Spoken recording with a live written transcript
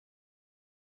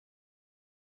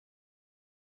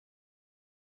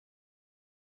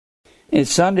It's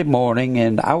Sunday morning,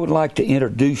 and I would like to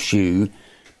introduce you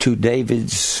to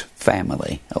David's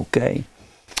family, okay?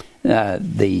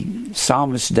 The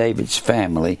psalmist David's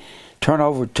family. Turn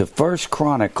over to 1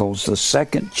 Chronicles, the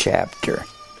 2nd chapter.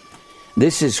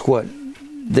 This is what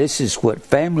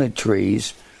family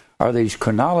trees or these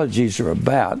chronologies are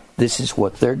about. This is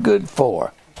what they're good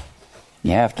for.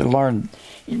 You have to learn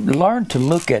to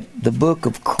look at the book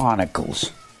of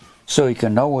Chronicles so you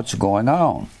can know what's going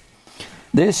on.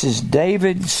 This is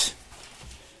David's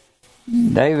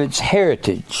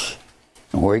heritage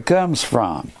and where he comes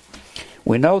from.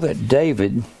 We know that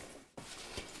David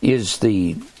is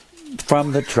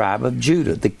from the tribe of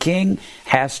Judah. The king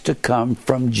has to come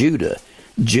from Judah.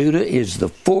 Judah is the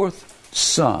fourth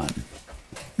son.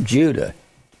 Judah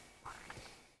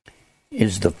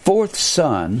is the fourth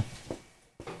son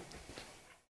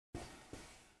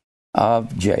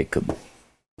of Jacob.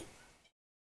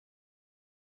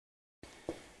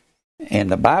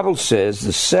 And the Bible says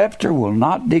the scepter will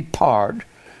not depart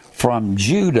from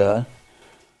Judah.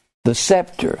 The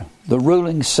scepter, the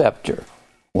ruling scepter,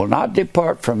 will not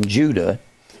depart from Judah,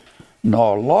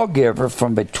 nor lawgiver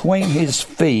from between his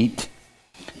feet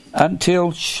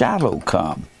until Shiloh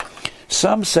come.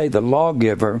 Some say the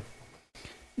lawgiver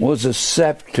was a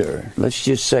scepter. Let's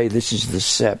just say this is the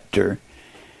scepter.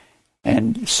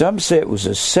 And some say it was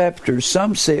a scepter.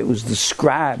 Some say it was the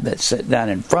scribe that sat down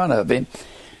in front of him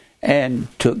and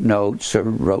took notes or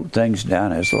wrote things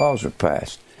down as laws were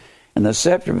passed. And the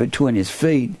scepter between his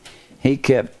feet, he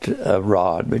kept a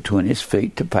rod between his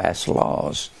feet to pass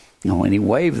laws. And when he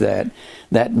waved that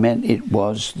meant it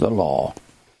was the law.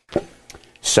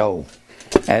 So,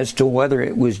 as to whether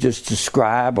it was just a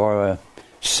scribe or a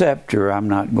scepter, I'm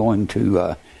not going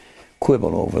to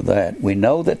quibble over that. We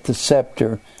know that the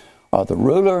scepter or the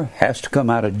ruler has to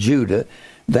come out of Judah.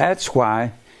 That's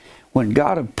why when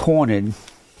God appointed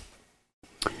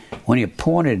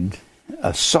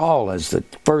Saul as the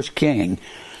first king,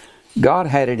 God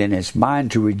had it in his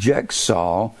mind to reject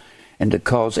Saul and to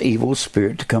cause evil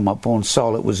spirit to come upon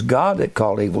Saul. It was God that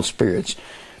called evil spirits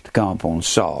to come upon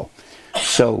Saul.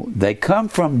 So they come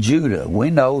from Judah. We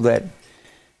know that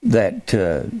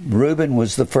Reuben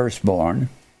was the firstborn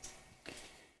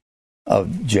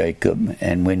of Jacob,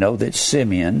 and we know that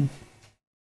Simeon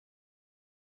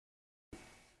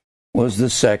was the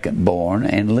secondborn,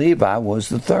 and Levi was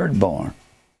the thirdborn.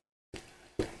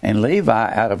 And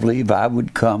Levi, out of Levi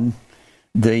would come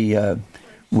the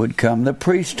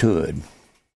priesthood,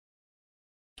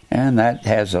 and that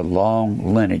has a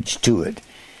long lineage to it.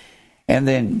 And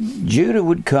then Judah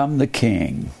would come the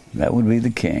king. That would be the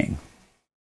king.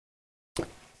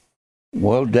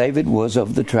 Well, David was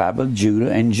of the tribe of Judah,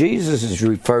 and Jesus is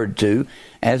referred to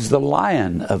as the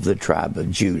Lion of the tribe of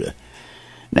Judah.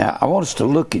 Now, I want us to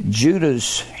look at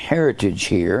Judah's heritage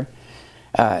here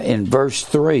in verse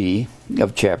 3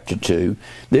 of chapter 2.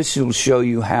 This will show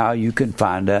you how you can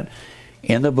find out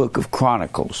in the book of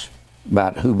Chronicles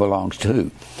about who belongs to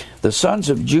who. The sons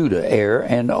of Judah,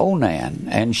 and Onan,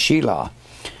 and Shelah,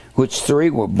 which three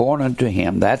were born unto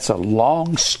him. That's a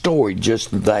long story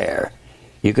just there.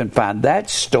 You can find that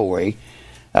story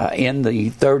in the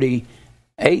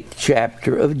 38th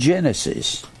chapter of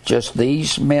Genesis. Just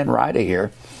these men right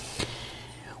here.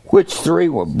 Which three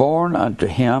were born unto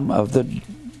him of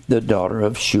the daughter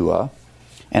of Shua,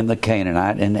 and the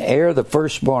Canaanite. And the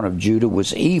firstborn of Judah,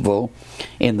 was evil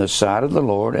in the sight of the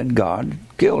Lord, and God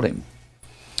killed him.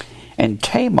 And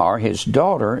Tamar, his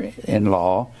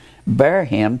daughter-in-law, bare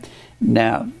him.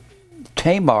 Now,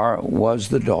 Tamar was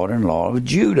the daughter-in-law of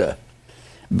Judah.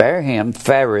 Bare him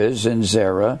Pharez and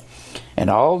Zerah, and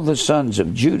all the sons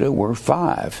of Judah were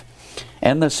 5.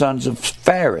 And the sons of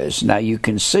Pharez. Now you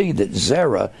can see that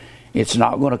Zerah, it's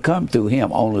not going to come through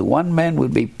him. Only one man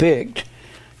would be picked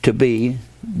to be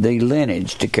the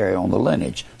lineage, to carry on the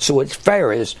lineage. So it's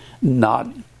Pharez, not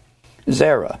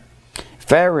Zerah.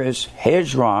 Pharez,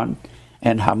 Hezron,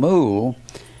 and Hamul,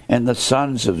 and the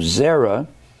sons of Zerah,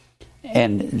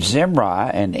 and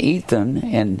Zimri, and Ethan,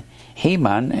 and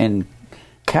Heman, and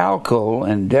Calcol,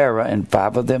 and Dara, and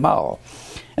 5 of them all.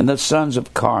 And the sons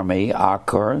of Carmi,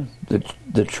 Achor,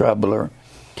 the troubler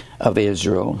of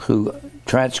Israel, who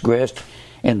transgressed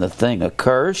in the thing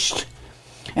accursed.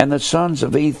 And the sons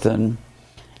of Ethan,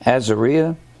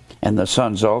 Azariah, and the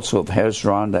sons also of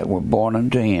Hezron that were born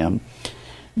unto him,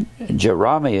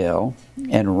 Jerahmeel,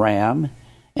 and Ram,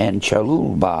 and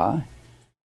Chalulbah.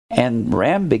 And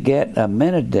Ram begat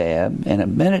Amminadab, and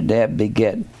Amminadab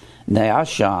begat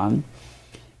Naashon,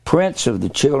 prince of the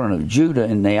children of Judah,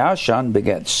 and Naashon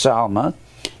begat Salma.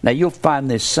 Now you'll find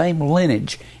this same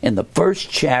lineage in the first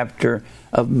chapter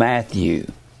of Matthew.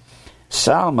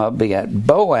 Salma begat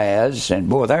Boaz, and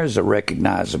boy, there's a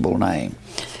recognizable name.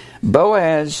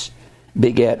 Boaz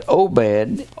begat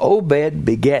Obed. Obed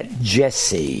begat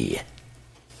Jesse.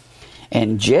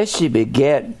 And Jesse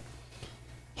begat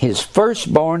his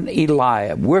firstborn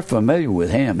Eliab. We're familiar with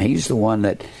him. He's the one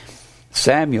that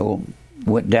Samuel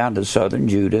went down to southern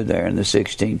Judah there in the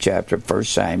 16th chapter of 1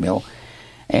 Samuel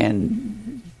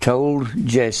and told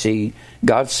Jesse,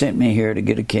 God sent me here to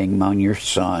get a king among your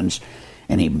sons.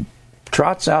 And he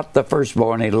trots out the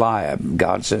firstborn Eliab.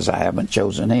 God says, I haven't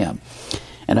chosen him.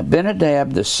 And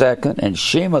Abinadab the second, and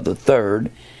Shimei the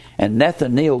third, and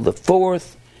Nethaneel the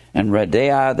fourth, and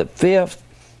Radiah the fifth,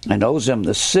 and Ozem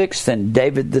the sixth, and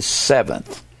David the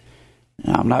seventh.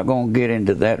 Now, I'm not going to get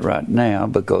into that right now,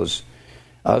 because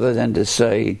other than to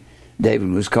say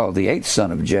David was called the eighth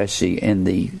son of Jesse in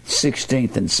the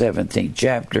 16th and 17th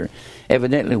chapter,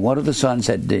 evidently one of the sons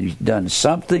had done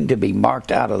something to be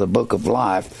marked out of the book of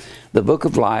life. The book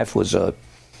of life was like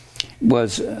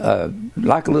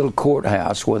a little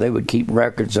courthouse where they would keep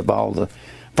records of all the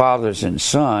fathers and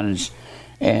sons.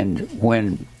 And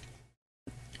when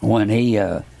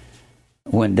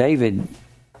David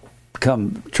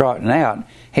come trotting out,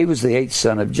 he was the eighth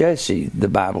son of Jesse, the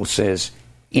Bible says,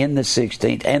 in the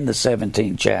 16th and the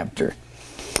 17th chapter.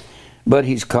 But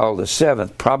he's called the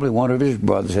seventh. Probably one of his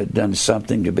brothers had done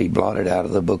something to be blotted out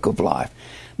of the book of life.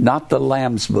 Not the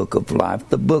Lamb's book of life,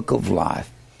 the book of life.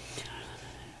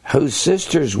 Whose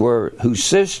sisters were,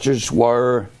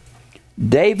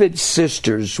 David's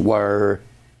sisters were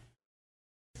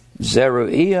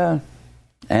Zeruiah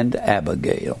and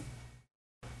Abigail.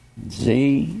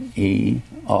 Zeruiah.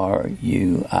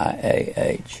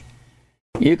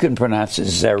 You can pronounce it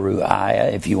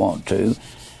Zeruiah if you want to.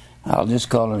 I'll just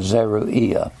call her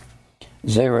Zeruiah.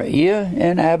 Zeruiah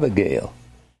and Abigail.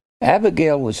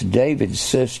 Abigail was David's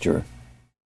sister.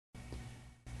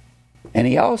 And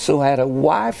he also had a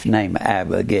wife named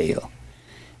Abigail.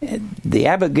 The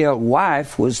Abigail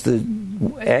wife was the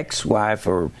ex-wife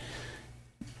or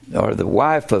the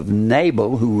wife of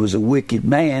Nabal, who was a wicked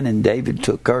man, and David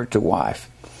took her to wife.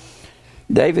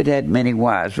 David had many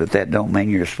wives, but that don't mean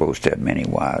you're supposed to have many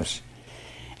wives.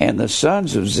 And the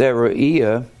sons of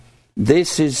Zeruiah,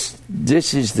 this is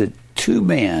the two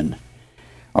men,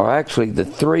 or actually the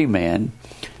three men.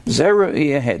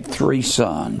 Zeruiah had three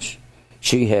sons.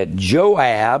 She had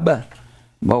Joab.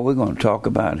 Well, we're going to talk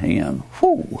about him.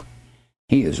 Whew.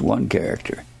 He is one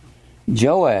character.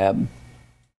 Joab,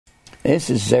 this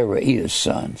is Zeruiah's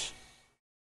sons.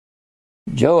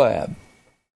 Joab.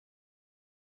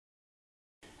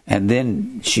 And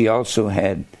then she also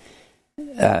had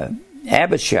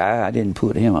Abishai. I didn't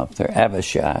put him up there.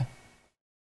 Abishai.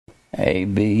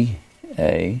 Abashai.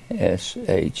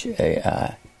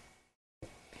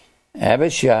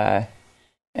 Abishai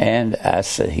and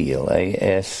Asahel.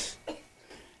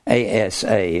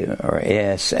 A-S-A or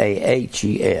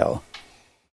A-S-A-H-E-L.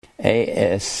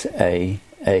 A-S-A-H-E-L.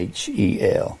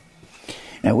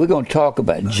 Now we're going to talk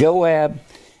about Joab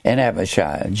and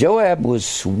Abishai. Joab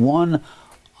was one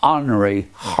ornery,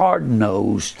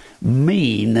 hard-nosed,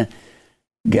 mean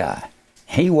guy.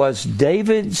 He was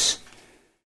David's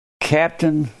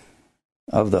captain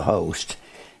of the host.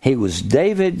 He was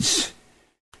David's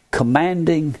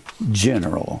commanding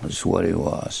general, is what he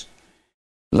was.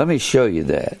 Let me show you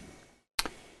that.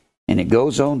 And it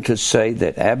goes on to say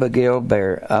that Abigail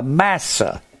bare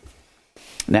Amasa.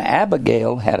 Now,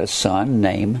 Abigail had a son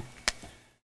named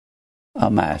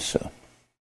Amasa.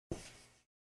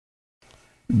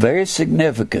 Very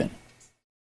significant.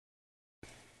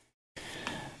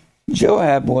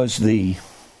 Joab was the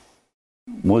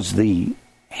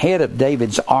head of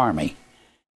David's army.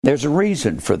 There's a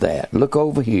reason for that. Look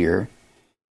over here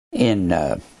in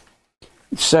 1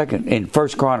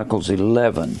 Chronicles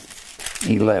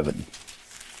 11:11.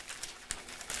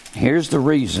 Here's the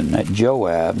reason that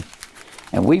Joab,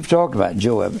 and we've talked about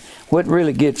Joab. What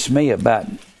really gets me about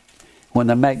when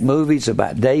they make movies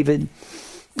about David,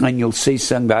 and you'll see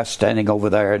some guy standing over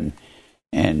there, and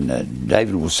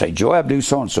David will say, Joab, do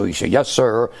so-and-so. He said, yes,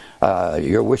 sir,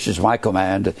 your wish is my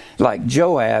command. Like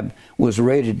Joab was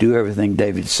ready to do everything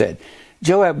David said.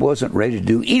 Joab wasn't ready to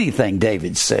do anything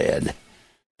David said.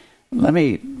 Let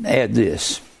me add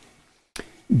this.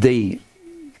 The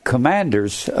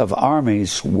commanders of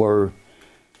armies were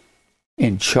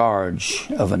in charge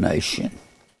of a nation.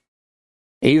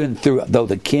 Even though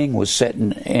the king was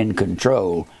sitting in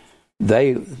control,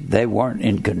 they weren't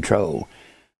in control.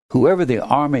 Whoever the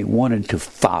army wanted to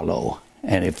follow,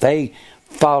 and if they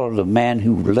followed the man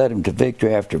who led them to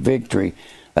victory after victory,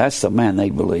 that's the man they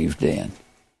believed in.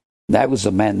 That was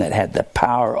the man that had the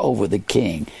power over the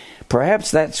king.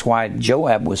 perhaps that's why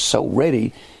Joab was so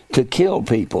ready to kill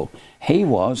people. He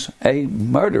was a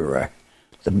murderer.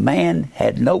 The man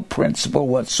had no principle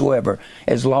whatsoever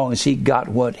as long as he got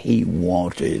what he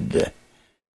wanted.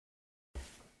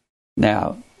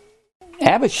 Now,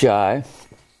 Abishai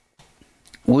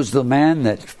was the man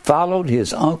that followed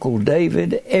his uncle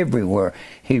David everywhere.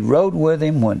 He rode with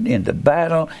him when into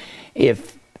battle.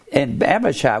 And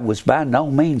Abishai was by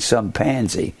no means some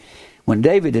pansy. When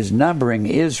David is numbering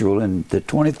Israel in the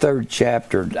 23rd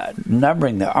chapter,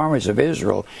 numbering the armies of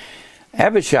Israel,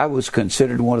 Abishai was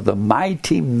considered one of the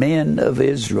mighty men of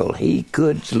Israel. He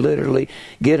could literally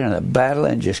get in a battle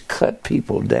and just cut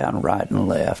people down right and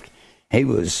left. He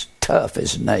was tough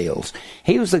as nails.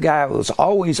 He was the guy who was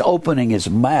always opening his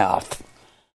mouth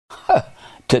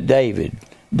to David.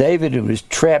 David was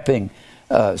trapping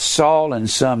Saul in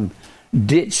some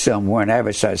ditch somewhere, and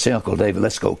Abishai said, "Uncle David,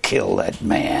 let's go kill that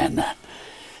man."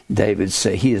 David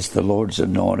said, "He is the Lord's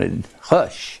anointed."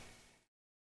 Hush.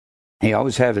 He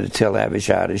always had to tell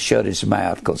Abishai to shut his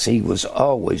mouth because he was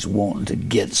always wanting to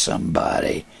get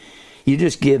somebody. You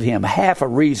just give him half a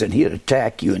reason, he'd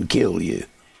attack you and kill you.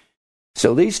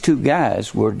 So these two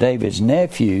guys were David's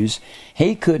nephews.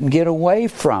 He couldn't get away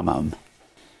from them.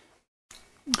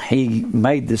 He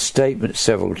made this statement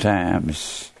several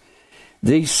times.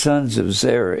 "These sons of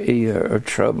Zeruiah are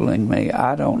troubling me.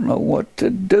 I don't know what to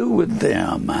do with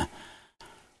them."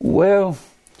 Well,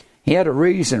 he had a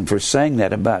reason for saying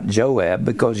that about Joab,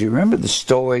 because you remember the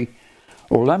story.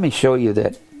 Well, let me show you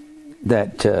that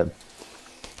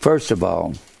first of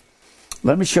all,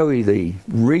 let me show you the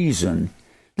reason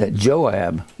that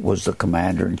Joab was the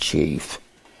commander-in-chief.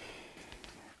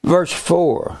 Verse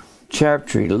 4,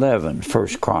 chapter 11,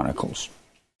 1 Chronicles.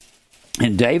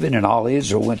 "And David and all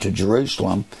Israel went to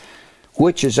Jerusalem,"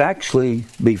 which is actually,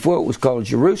 before it was called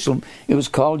Jerusalem, it was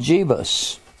called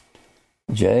Jebus.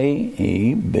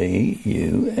 Jebus.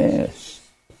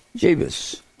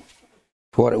 Jebus.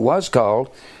 What it was called,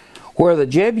 where the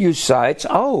Jebusites,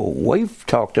 we've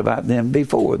talked about them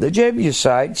before. The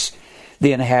Jebusites,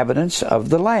 the inhabitants of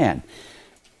the land.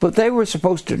 But they were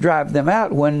supposed to drive them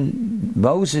out when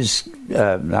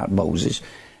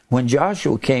when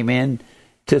Joshua came in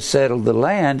to settle the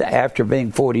land after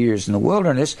being 40 years in the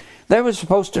wilderness. They were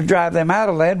supposed to drive them out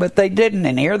of land, but they didn't,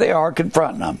 and here they are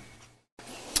confronting them.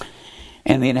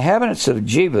 "And the inhabitants of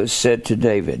Jebus said to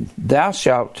David, Thou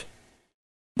shalt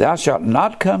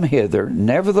not come hither.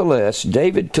 Nevertheless,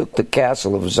 David took the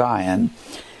castle of Zion,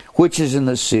 which is in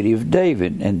the city of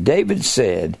David. And David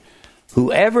said,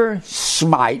 Whoever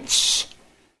smites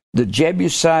the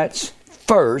Jebusites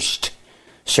first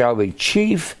shall be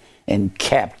chief and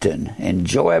captain." And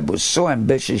Joab was so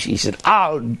ambitious, he said,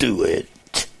 "I'll do it."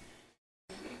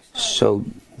 So,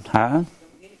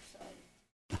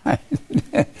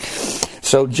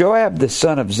 So Joab, the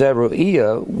son of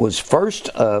Zeruiah, was first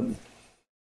up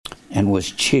and was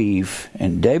chief,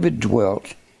 and David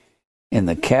dwelt in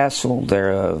the castle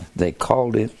thereof. They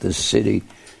called it the city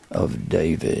of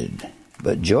David.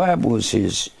 But Joab was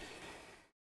his,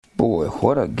 boy,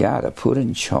 what a guy to put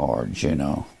in charge, you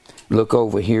know. Look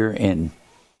over here in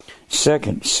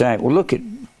 2 Samuel. Well, look at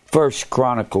 1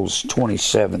 Chronicles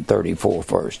 27:34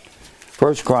 first.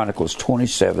 1 Chronicles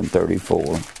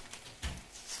 27:34.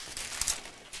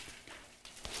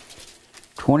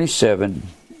 27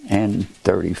 and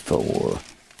 34.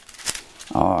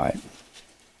 All right.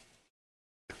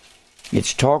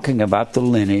 It's talking about the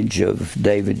lineage of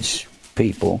David's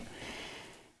people.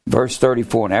 Verse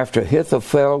 34, "And after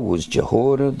Ahithophel was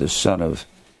Jehoiada, the son of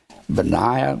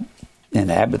Benaiah, and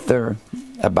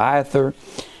Abiathar,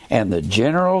 and the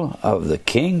general of the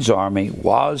king's army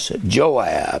was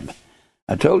Joab."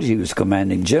 I told you he was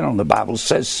commanding general, and the Bible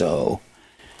says so.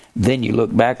 Then you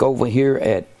look back over here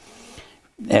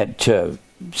at 2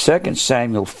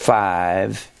 Samuel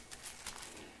 5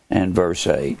 and verse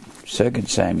 8. 2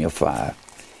 Samuel 5.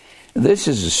 This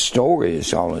is a story,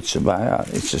 is all it's about.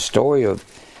 It's a story of,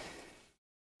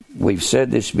 we've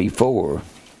said this before,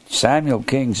 Samuel,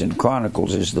 Kings, and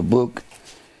Chronicles is the book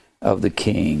of the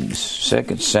Kings.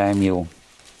 2 Samuel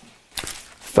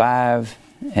 5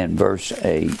 and verse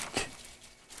 8.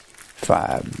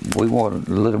 5. We want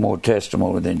a little more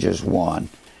testimony than just one.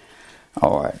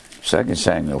 All right. 2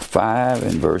 Samuel 5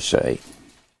 and verse 8.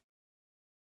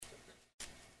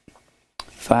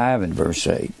 5 and verse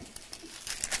 8.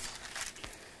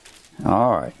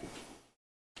 All right.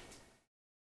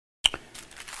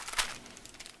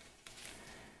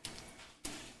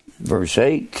 Verse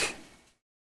 8.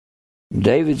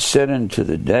 David said unto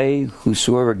the day,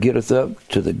 Whosoever getteth up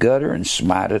to the gutter and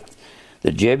smiteth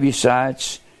the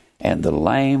Jebusites and the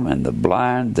lame and the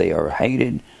blind, they are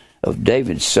hated of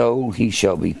David's soul, he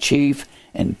shall be chief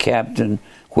and captain.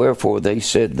 Wherefore they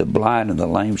said, the blind and the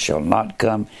lame shall not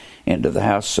come into the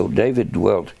house. So David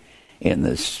dwelt in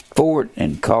this fort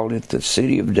and called it the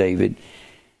city of David.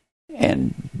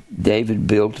 And David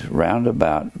built round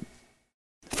about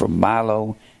from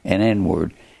Milo and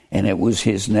inward. And it was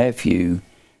his nephew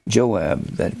Joab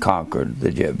that conquered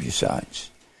the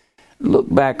Jebusites.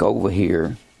 Look back over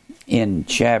here in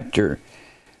chapter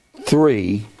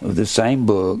 3 of the same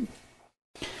book.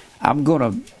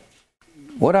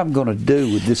 What I'm going to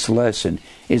do with this lesson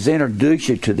is introduce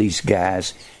you to these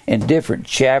guys in different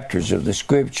chapters of the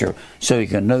scripture so you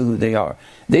can know who they are.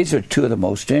 These are two of the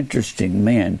most interesting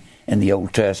men in the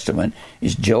Old Testament,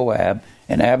 is Joab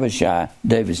and Abishai,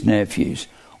 David's nephews.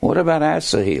 What about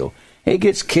Asahel? He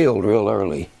gets killed real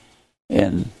early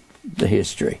in the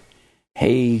history.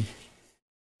 He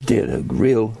did a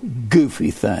real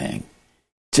goofy thing.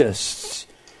 Just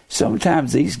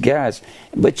sometimes these guys,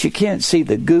 but you can't see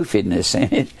the goofiness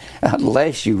in it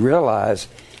unless you realize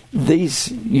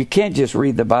you can't just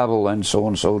read the Bible and so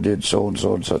did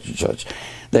so-and-so and such and such.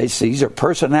 These are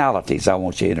personalities I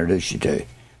want you to introduce you to.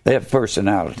 They have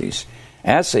personalities.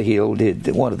 Asahel did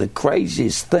one of the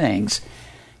craziest things.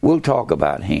 We'll talk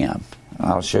about him.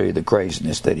 I'll show you the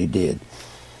craziness that he did.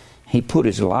 He put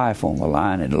his life on the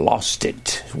line and lost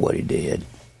it, is what he did.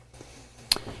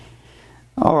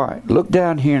 All right, look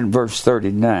down here in verse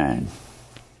 39.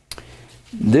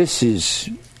 This is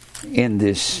in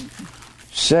this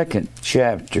second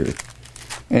chapter,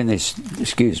 this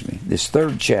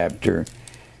third chapter.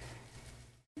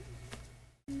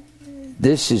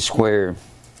 This is where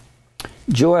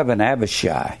Joab and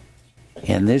Abishai,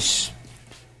 in this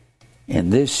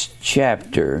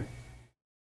chapter,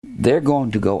 they're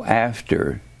going to go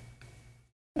after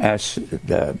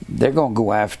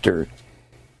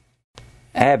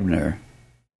Abner.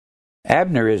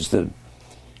 Abner is the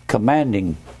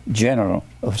commanding general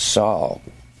of Saul.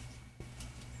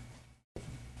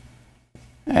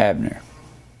 Abner.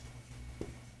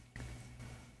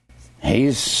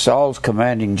 He's Saul's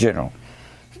commanding general.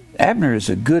 Abner is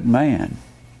a good man.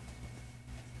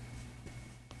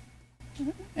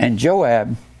 And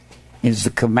Joab is the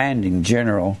commanding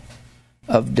general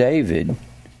of David.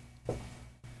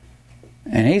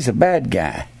 And he's a bad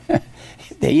guy.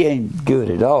 He ain't good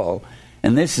at all.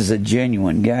 And this is a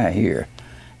genuine guy here.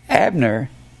 Abner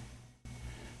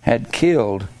had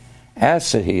killed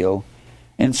Asahel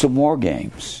in some war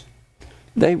games.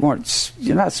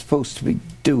 You're not supposed to be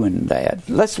doing that.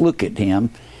 Let's look at him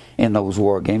in those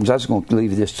war games. I was going to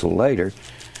leave this till later.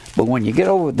 But when you get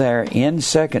over there in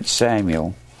 2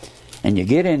 Samuel, and you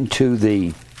get into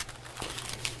the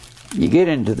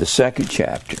second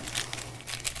chapter.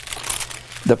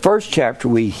 The first chapter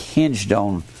we hinged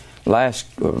on last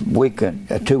week,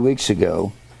 2 weeks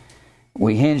ago.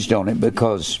 We hinged on it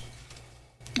because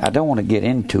I don't want to get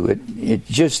into it. It's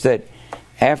just that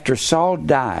after Saul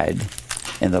died,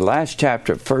 in the last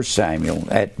chapter of 1 Samuel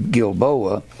at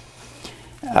Gilboa,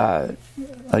 a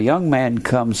young man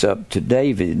comes up to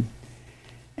David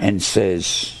and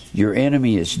says, your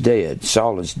enemy is dead.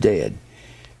 Saul is dead.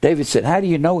 David said, how do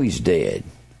you know he's dead?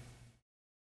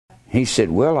 He said,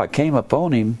 well, I came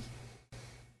upon him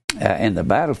in the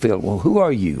battlefield. Well, who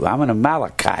are you? I'm an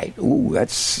Amalekite. Ooh,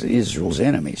 that's Israel's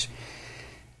enemies.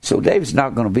 So David's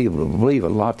not going to be able to believe a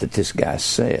lot that this guy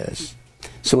says.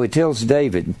 So he tells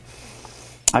David,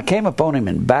 I came upon him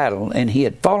in battle, and he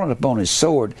had fallen upon his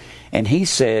sword, and he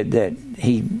said that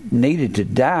he needed to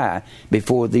die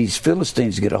before these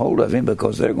Philistines get a hold of him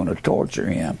because they're going to torture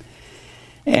him.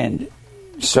 And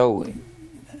so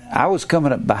I was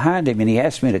coming up behind him, and he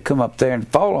asked me to come up there and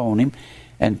fall on him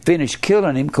and finish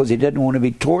killing him because he didn't want to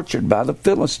be tortured by the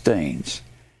Philistines.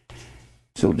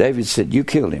 So David said, you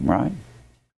killed him, right?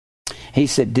 He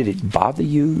said, did it bother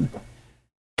you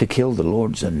to kill the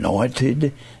Lord's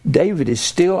anointed? David is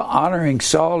still honoring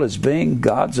Saul as being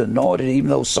God's anointed, even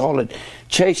though Saul had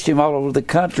chased him all over the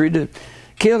country to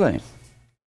kill him.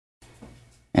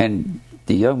 And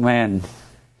the young man,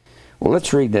 well,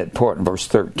 let's read that part in verse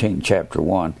 13, chapter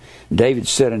 1. David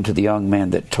said unto the young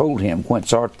man that told him,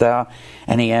 whence art thou?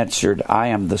 And he answered, I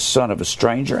am the son of a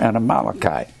stranger and a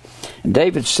Amalekite. And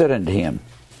David said unto him,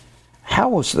 how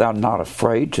wast thou not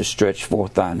afraid to stretch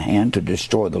forth thine hand to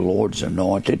destroy the Lord's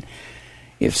anointed?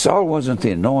 If Saul wasn't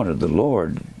the anointed of the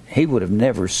Lord, he would have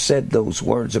never said those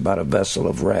words about a vessel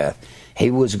of wrath.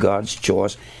 He was God's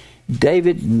choice.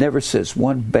 David never says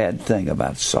one bad thing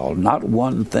about Saul, not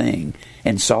one thing.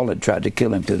 And Saul had tried to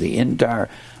kill him through the entire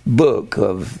book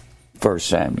of 1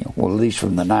 Samuel, well, at least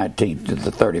from the 19th to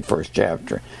the 31st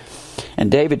chapter.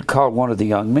 And David called one of the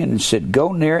young men and said,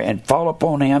 "Go near and fall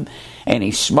upon him." And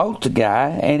he smote the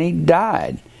guy, and he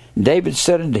died. And David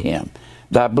said unto him,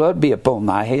 "Thy blood be upon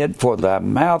thy head, for thy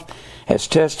mouth has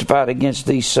testified against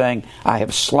thee, saying, I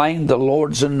have slain the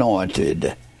Lord's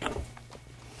anointed."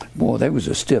 Boy, there was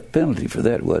a stiff penalty for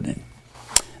that, wasn't it?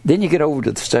 Then you get over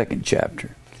to the second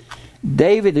chapter.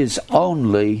 David is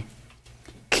only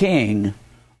king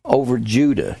over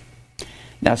Judah.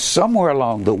 Now, somewhere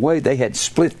along the way, they had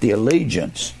split the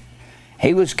allegiance.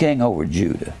 He was king over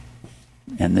Judah.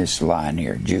 In this line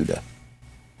here, Judah.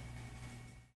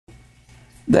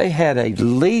 They had a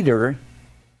leader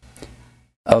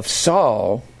of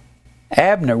Saul.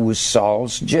 Abner was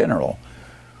Saul's general.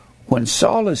 When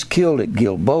Saul is killed at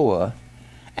Gilboa,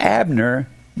 Abner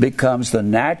becomes the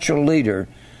natural leader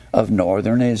of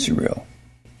northern Israel.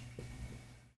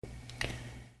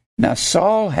 Now,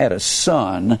 Saul had a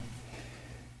son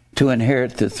to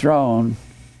inherit the throne,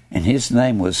 and his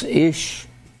name was Ishbosheth.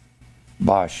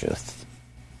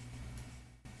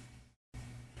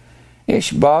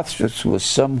 Ishbosheth was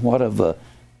somewhat of a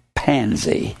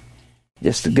pansy,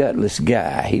 just a gutless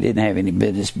guy. He didn't have any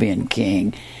business being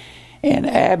king, and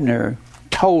Abner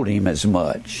told him as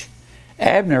much.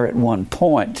 Abner at one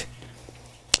point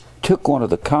took one of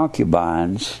the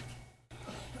concubines,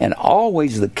 and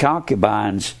always the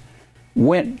concubines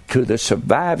went to the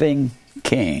surviving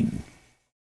king,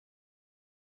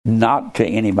 not to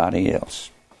anybody else.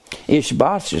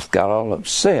 Ishbosheth got all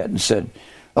upset and said,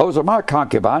 "Those are my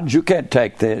concubines, you can't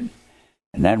take that."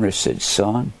 And Abner said,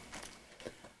 "Son,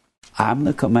 I'm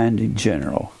the commanding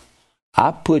general.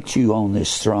 I put you on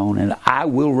this throne and I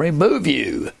will remove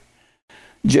you."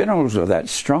 Generals are that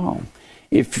strong.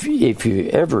 If you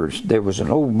ever, there was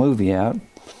an old movie out,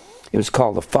 it was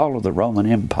called The Fall of the Roman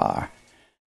Empire.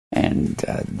 And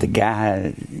the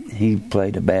guy, he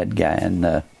played a bad guy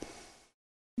in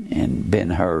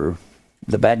Ben-Hur,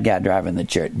 the bad guy driving the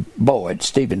chariot,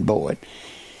 Stephen Boyd.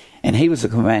 And he was the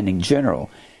commanding general.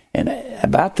 And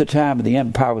about the time the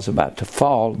empire was about to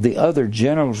fall, the other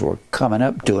generals were coming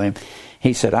up to him.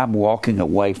 He said, "I'm walking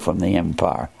away from the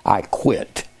empire. I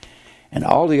quit." And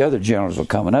all the other generals were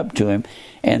coming up to him.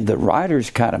 And the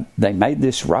writers they made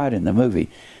this right in the movie.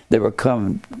 They were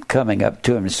coming up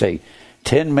to him and say,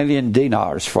 10 million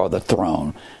dinars for the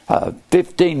throne,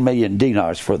 15 million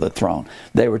dinars for the throne.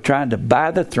 They were trying to buy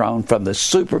the throne from the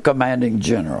super commanding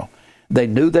general. They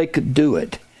knew they could do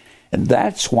it. And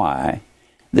that's why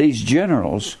these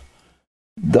generals,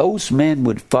 those men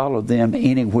would follow them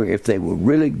anywhere if they were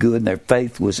really good and their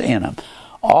faith was in them.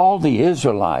 All the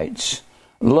Israelite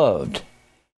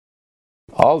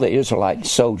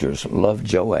soldiers loved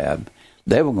Joab.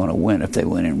 They were going to win if they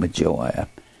went in with Joab.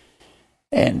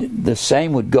 And the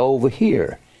same would go over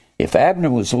here. If Abner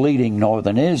was leading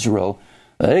northern Israel,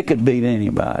 they could beat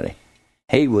anybody.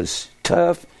 He was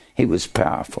tough. He was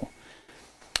powerful.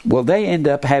 Well, they end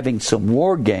up having some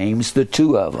war games, the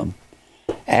two of them.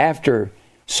 After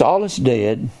Saul is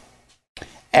dead,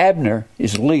 Abner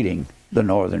is leading the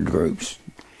northern groups.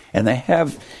 And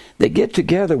they get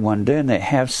together one day and they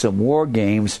have some war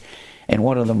games. And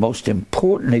one of the most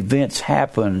important events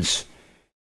happens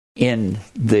in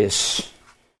this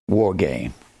war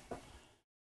game.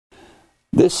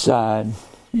 This side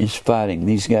is fighting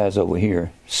these guys over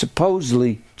here.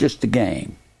 Supposedly just a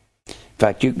game. In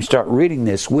fact, you can start reading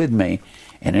this with me.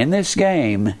 And in this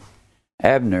game,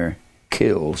 Abner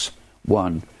kills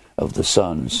one of the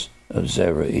sons of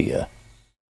Zeruiah,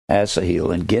 Asahel.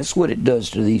 And guess what it does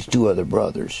to these two other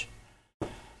brothers?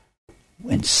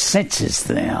 Incenses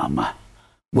them.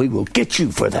 "We will get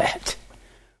you for that."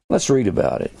 Let's read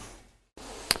about it.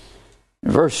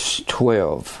 Verse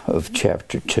 12 of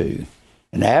chapter 2.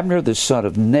 "And Abner the son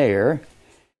of Ner,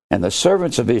 and the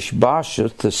servants of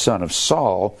Ishbosheth the son of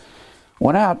Saul,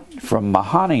 went out from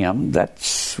Mahanaim."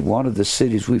 That's one of the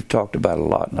cities we've talked about a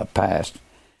lot in the past.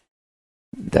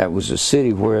 That was a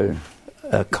city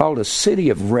called a city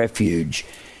of refuge.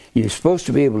 You're supposed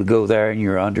to be able to go there and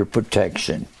you're under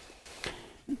protection.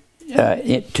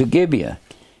 To Gibeah.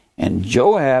 "And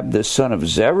Joab the son of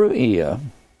Zeruiah,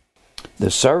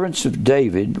 the servants of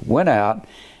David, went out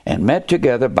and met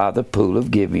together by the pool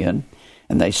of Gibeon,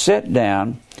 and they sat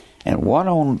down, and one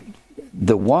on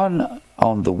the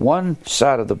one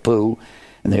side of the pool,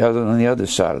 and the other on the other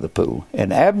side of the pool.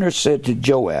 And Abner said to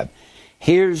Joab,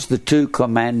 'Here's the two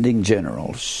commanding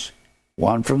generals,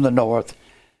 one from the north,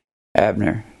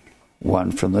 Abner,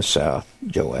 one from the south,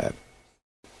 Joab.'"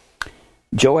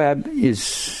 Joab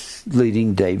is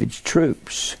leading David's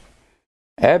troops.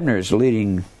 Abner is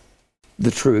leading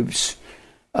the troops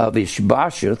of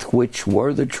Ishbosheth, which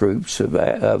were the troops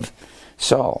of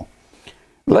Saul.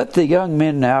 Let the young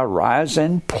men now rise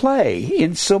and play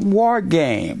in some war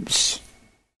games.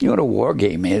 You know what a war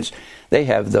game is? They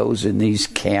have those in these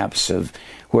camps of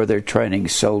where they're training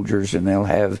soldiers, and they'll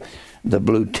have the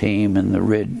blue team and the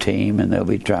red team, and they'll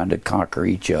be trying to conquer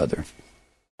each other.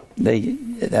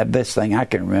 The best thing I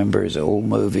can remember is an old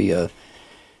movie, The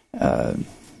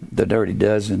Dirty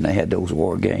Dozen. They had those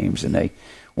war games, and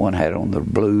one had on the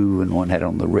blue and one had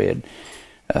on the red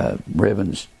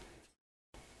ribbons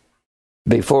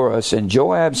before us. And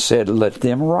Joab said, "Let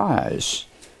them rise."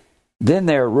 Then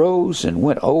there arose and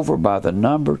went over by the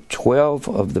number 12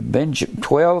 of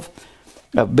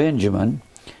Benjamin,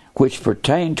 which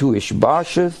pertained to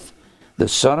Ishbosheth, the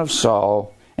son of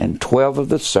Saul, and 12 of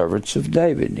the servants of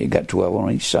David. He got 12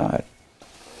 on each side.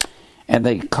 And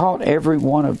they caught every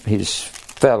one of his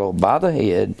fellow by the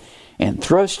head and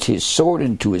thrust his sword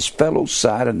into his fellow's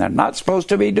side, and they're not supposed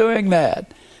to be doing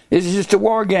that. This is just a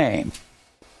war game.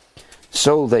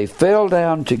 So they fell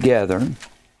down together.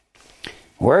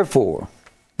 Wherefore,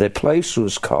 the place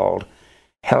was called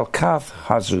Helkath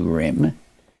Hazurim,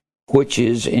 which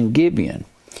is in Gibeon.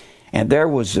 And there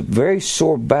was a very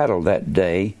sore battle that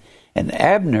day, and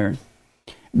Abner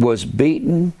was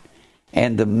beaten,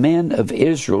 and the men of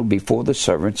Israel before the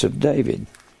servants of David.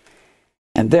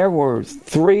 And there were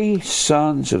 3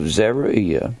 sons of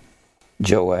Zeruiah,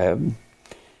 Joab,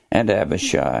 and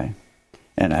Abishai,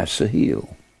 and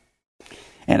Asahel.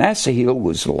 And Asahel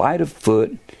was light of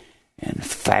foot and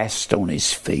fast on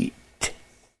his feet.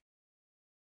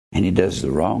 And he does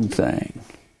the wrong thing.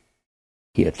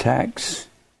 He attacks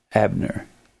Abner.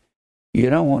 You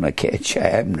don't want to catch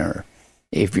Abner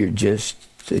if you're just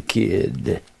a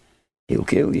kid. He'll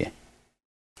kill you.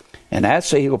 And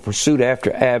Asahel pursued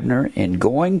after Abner. In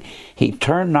going, he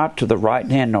turned not to the right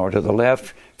hand nor to the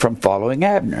left from following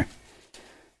Abner.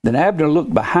 Then Abner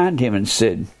looked behind him and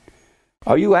said,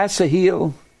 "Are you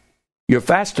Asahel? You're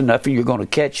fast enough and you're going to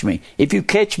catch me. If you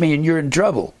catch me, and you're in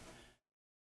trouble.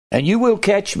 And you will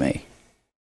catch me."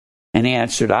 And he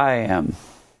answered, "I am."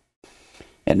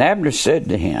 And Abner said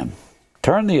to him,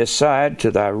 "Turn thee aside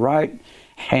to thy right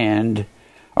hand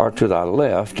or to thy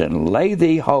left, and lay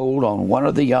thee hold on one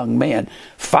of the young men.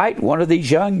 Fight one of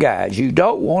these young guys. You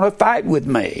don't want to fight with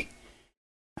me.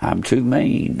 I'm too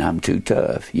mean. I'm too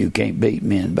tough. You can't beat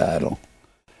me in battle.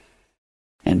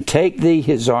 And take thee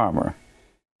his armor."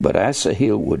 But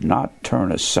Asahel would not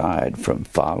turn aside from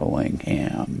following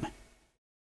him.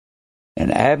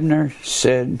 And Abner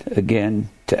said again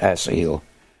to Asahel,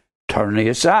 "Turn thee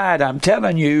aside, I'm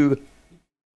telling you,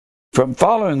 from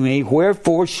following me.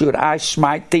 Wherefore should I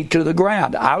smite thee to the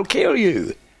ground? I'll kill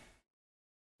you.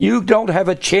 You don't have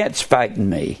a chance fighting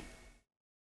me."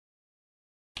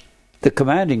 The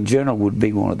commanding general would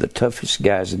be one of the toughest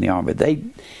guys in the army.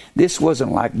 This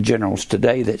wasn't like generals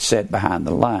today that sat behind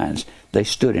the lines. They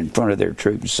stood in front of their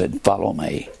troops and said, "Follow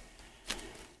me."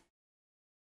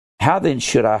 "How then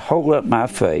should I hold up my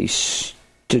face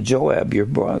to Joab your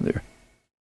brother?"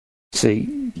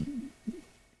 See,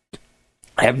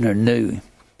 Abner knew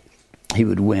he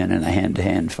would win in a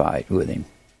hand-to-hand fight with him.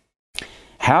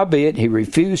 Howbeit he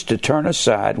refused to turn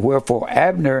aside, wherefore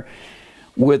Abner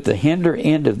with the hinder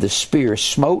end of the spear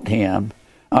smote him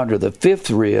under the 5th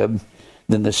rib.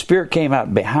 Then the spear came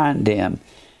out behind him,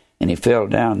 and he fell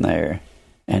down there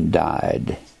and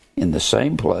died in the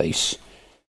same place.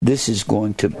 This is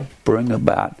going to bring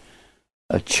about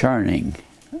a churning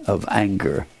of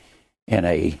anger, and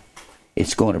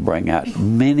it's going to bring out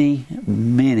many,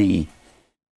 many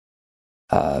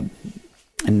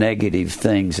negative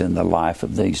things in the life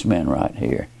of these men right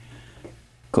here,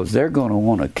 because they're going to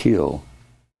want to kill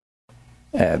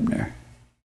Abner.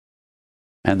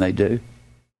 And they do.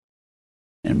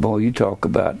 And boy, you talk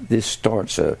about, this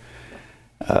starts a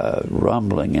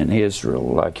rumbling in Israel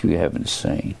like you haven't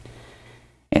seen.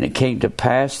 And it came to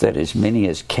pass that as many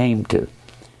as came to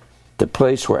the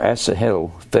place where Asahel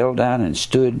fell down and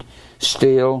stood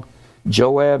still,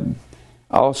 Joab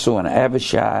also and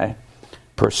Abishai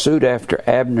pursued after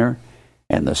Abner,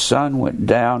 and the sun went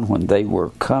down when they were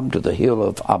come to the hill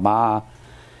of Amasa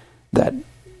that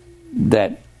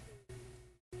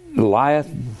lieth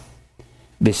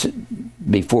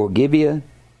before Gibeah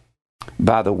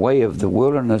by the way of the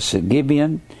wilderness of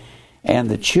Gibeon. And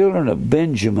the children of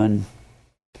Benjamin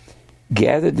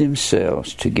gathered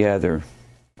themselves together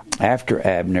after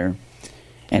Abner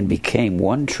and became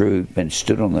one troop and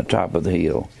stood on the top of the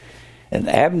hill. And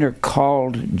Abner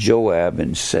called Joab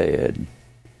and said,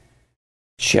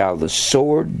 "Shall the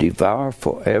sword devour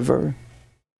forever?"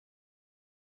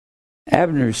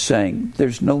 Abner's saying,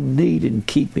 there's no need in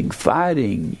keeping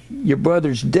fighting. Your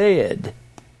brother's dead.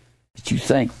 But you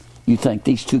think, You think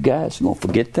these two guys are going to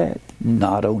forget that?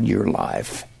 Not on your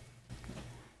life.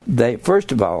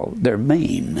 First of all, they're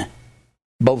mean.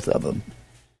 Both of them.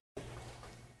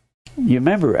 You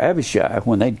remember Abishai,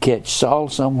 when they'd catch Saul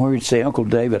somewhere, he'd say, Uncle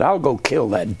David, I'll go kill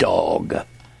that dog.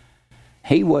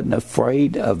 He wasn't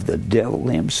afraid of the devil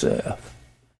himself.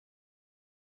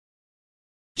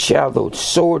 Shall the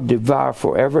sword devour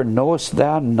forever? Knowest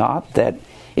thou not that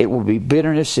it will be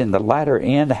bitterness in the latter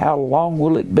end? How long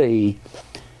will it be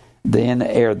then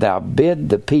ere thou bid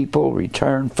the people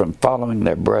return from following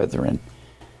their brethren?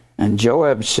 And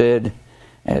Joab said,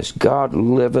 As God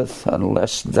liveth,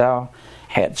 unless thou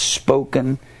hadst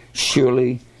spoken,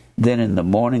 surely then in the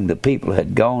morning the people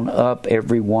had gone up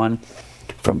every one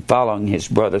from following his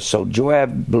brother. So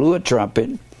Joab blew a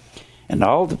trumpet, and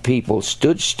all the people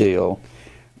stood still,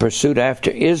 pursued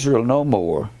after Israel no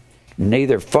more,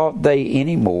 neither fought they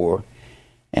any more.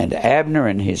 And Abner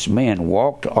and his men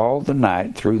walked all the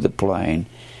night through the plain,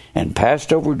 and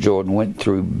passed over Jordan, went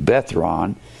through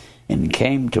Bethron, and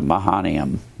came to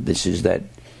Mahanaim. This is that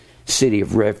city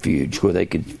of refuge where they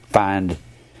could find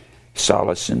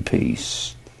solace and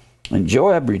peace. And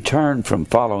Joab returned from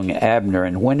following Abner,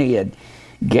 and when he had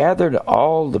gathered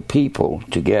all the people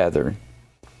together,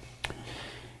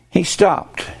 he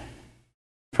stopped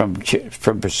from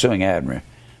pursuing Abner.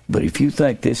 But if you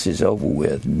think this is over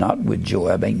with, not with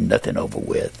Joab, ain't nothing over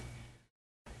with.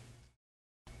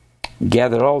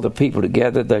 Gathered all the people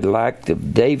together, they lacked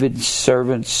of David's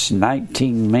servants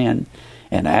 19 men,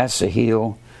 and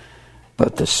Asahel.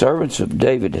 But the servants of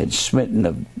David had smitten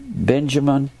of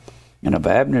Benjamin and of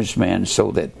Abner's men,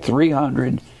 so that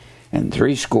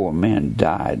 360 men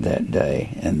died that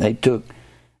day. And they took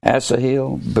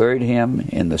Asahel, buried him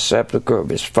in the sepulchre of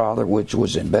his father, which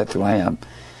was in Bethlehem.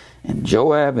 And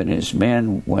Joab and his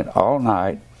men went all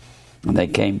night, and they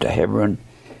came to Hebron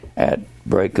at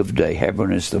break of day.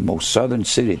 Hebron is the most southern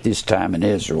city at this time in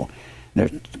Israel.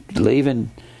 They're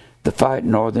leaving the fight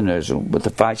in northern Israel, but the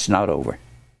fight's not over.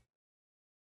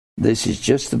 This is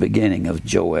just the beginning of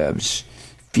Joab's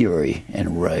fury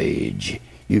and rage.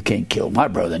 You can't kill my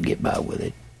brother and get by with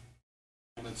it.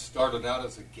 And it started out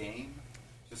as a game?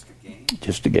 Just a game?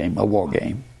 Just a game, a war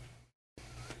game.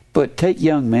 But take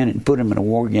young men and put them in a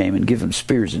war game and give them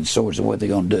spears and swords, and what they're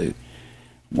going to do?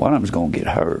 One of them's going to get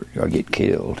hurt or get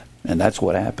killed. And that's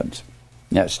what happens.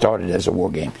 Now, it started as a war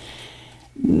game.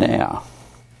 Now,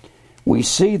 we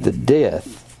see the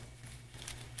death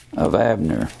of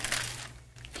Abner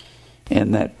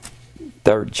in that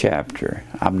 3rd chapter.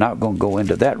 I'm not going to go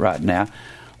into that right now.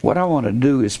 What I want to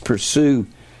do is pursue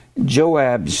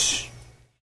Joab's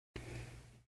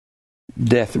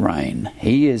death reign.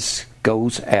 He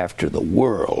goes after the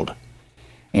world.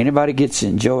 Anybody gets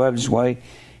in Joab's way,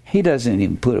 he doesn't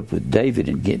even put up with David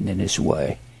and getting in his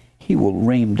way. He will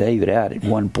ream David out at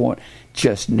one point,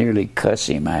 just nearly cuss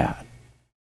him out.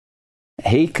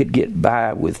 He could get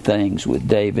by with things with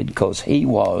David because he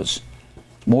was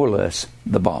more or less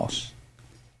the boss.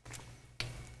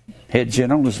 Head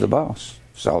general is the boss.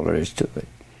 That's all there is to it.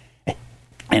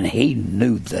 And he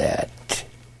knew that.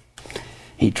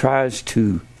 He tries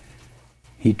to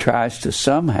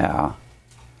somehow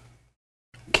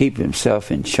keep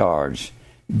himself in charge.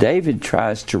 David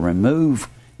tries to remove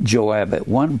Joab at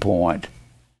one point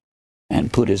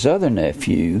and put his other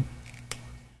nephew,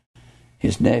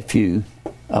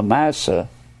 Amasa,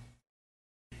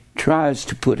 tries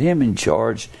to put him in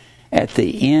charge at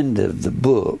the end of the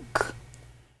book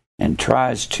and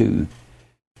tries to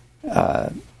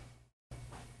have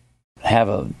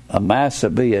Amasa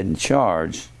be in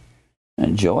charge,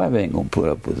 and Joab ain't going to put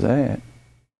up with that.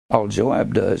 All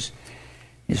Joab does,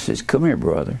 he says, "Come here,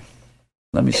 brother.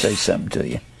 Let me say something to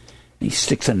you." He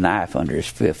sticks a knife under his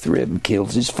 5th rib and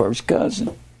kills his first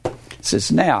cousin. He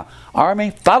says, "Now,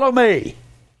 army, follow me."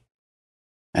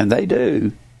 And they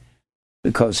do,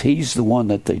 because he's the one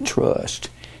that they trust.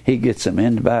 He gets them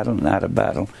into battle and out of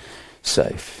battle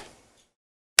safe.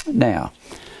 Now,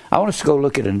 I want us to go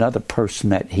look at another person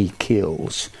that he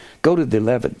kills. Go to the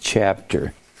 11th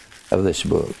chapter of this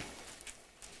book.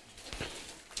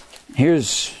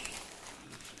 Here's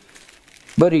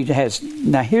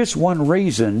one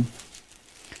reason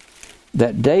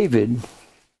that David,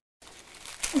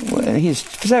 he's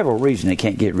several reasons he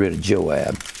can't get rid of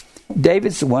Joab.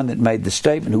 David's the one that made the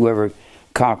statement, "Whoever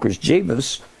conquers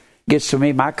Jebus gets to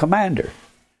be my commander."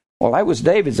 Well, that was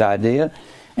David's idea,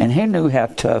 and he knew how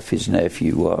tough his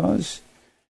nephew was.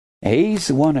 He's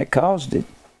the one that caused it.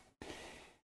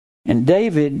 And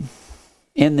David,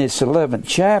 in this 11th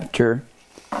chapter,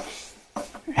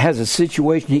 has a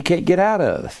situation he can't get out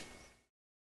of.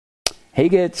 He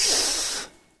gets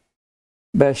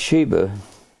Bathsheba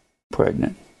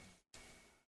pregnant.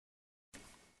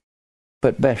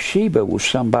 But Bathsheba was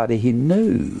somebody he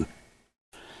knew.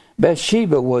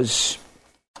 Bathsheba was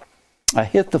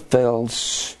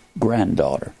Ahithophel's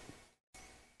granddaughter.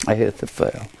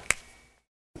 Ahithophel.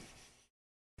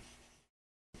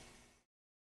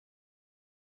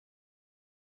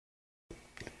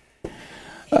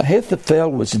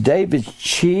 Ahithophel was David's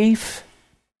chief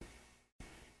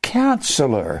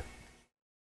counselor.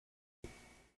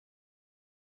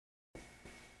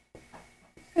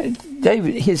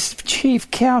 David, his chief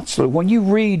counselor. When you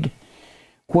read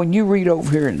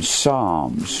over here in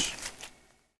Psalms,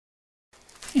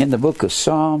 in the book of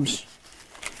Psalms,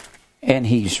 and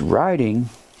he's writing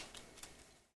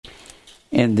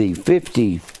in the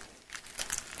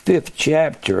 55th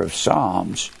chapter of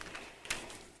Psalms,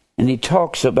 and he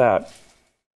talks about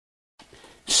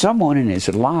someone in his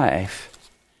life.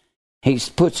 He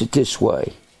puts it this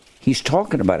way. He's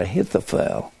talking about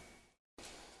Ahithophel.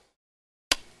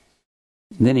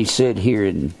 And then he said here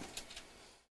in,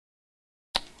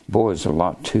 boy, there's a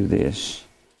lot to this.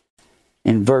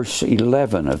 In verse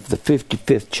 11 of the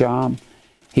 55th Psalm,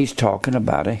 he's talking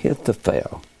about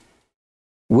Ahithophel.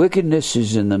 Wickedness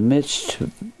is in the midst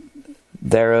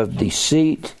thereof,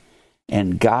 deceit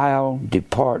and guile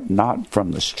depart not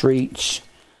from the streets.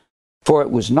 For it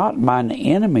was not mine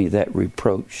enemy that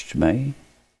reproached me.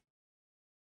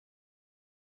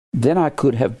 Then I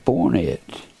could have borne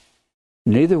it.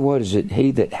 Neither was it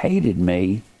he that hated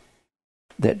me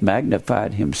that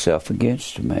magnified himself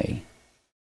against me.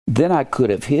 Then I could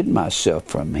have hid myself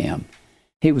from him.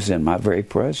 He was in my very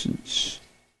presence.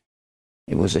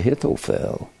 It was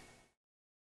Ahithophel.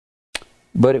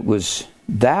 But it was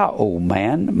thou, O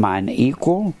man, mine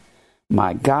equal,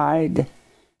 my guide,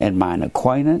 and mine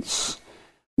acquaintance.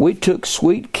 We took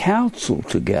sweet counsel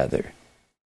together,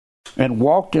 and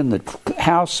walked in the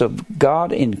house of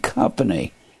God in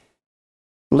company.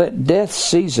 Let death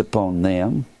seize upon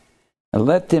them, and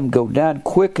let them go down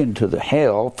quick into the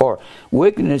hell, for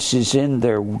wickedness is in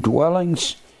their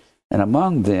dwellings and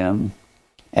among them.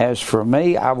 As for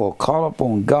me, I will call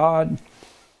upon God,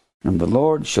 and the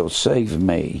Lord shall save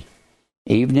me.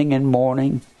 Evening and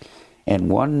morning, and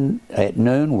one at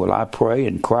noon will I pray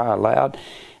and cry aloud,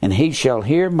 and he shall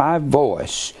hear my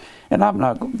voice. And I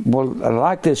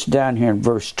like this down here in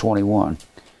verse 21.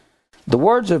 The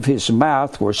words of his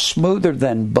mouth were smoother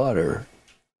than butter,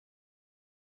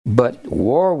 but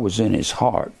war was in his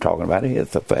heart, talking about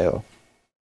Ahithophel.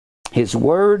 His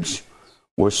words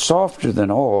were softer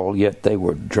than oil, yet they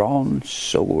were drawn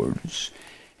swords.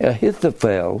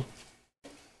 Ahithophel,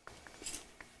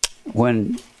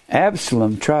 when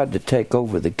Absalom tried to take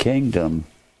over the kingdom,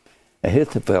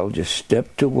 Ahithophel just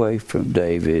stepped away from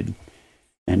David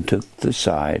and took the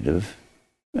side of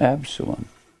Absalom.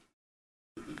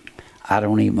 I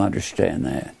don't even understand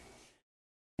that.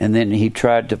 And then he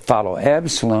tried to follow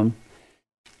Absalom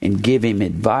and give him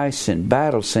advice in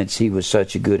battle, since he was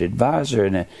such a good advisor,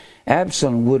 and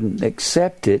Absalom wouldn't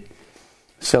accept it.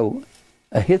 So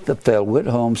Ahithophel went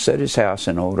home, set his house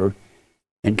in order,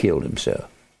 and killed himself.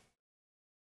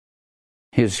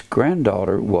 His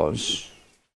granddaughter was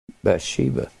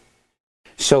Bathsheba.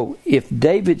 So if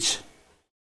David's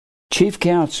chief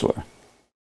counselor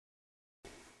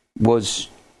was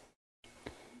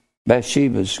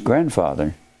Bathsheba's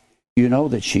grandfather, you know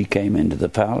that she came into the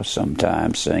palace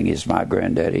sometimes saying, "Is my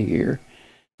granddaddy here?"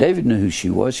 David knew who she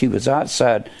was. He was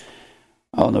outside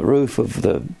on the roof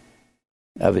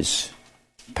of his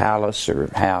palace or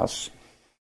house,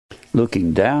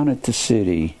 looking down at the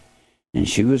city, and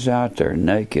she was out there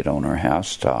naked on her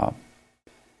housetop,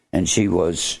 and she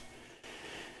was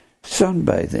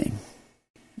sunbathing.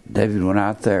 David went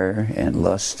out there, and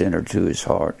lust entered to his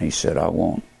heart, and he said, "I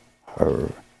want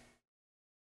her."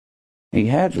 He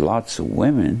had lots of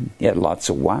women. He had lots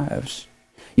of wives.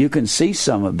 You can see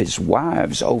some of his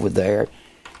wives over there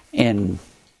in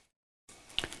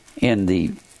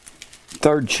the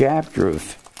 3rd chapter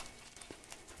of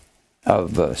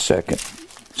 2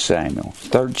 Samuel.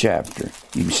 3rd chapter.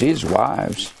 You can see his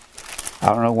wives.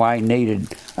 I don't know why he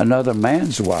needed another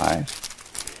man's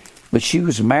wife, but she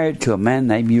was married to a man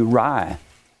named Uriah.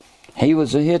 He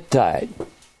was a Hittite.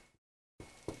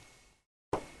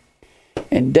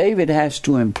 And David has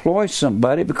to employ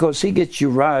somebody, because he gets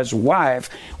Uriah's wife,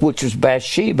 which was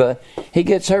Bathsheba. He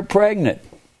gets her pregnant.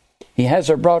 He has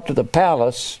her brought to the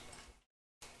palace.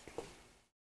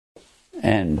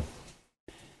 And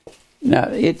now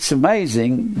it's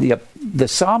amazing. The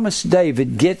psalmist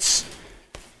David gets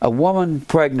a woman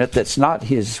pregnant that's not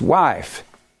his wife.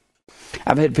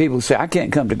 I've had people say, "I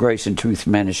can't come to Grace and Truth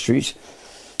Ministries.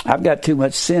 I've got too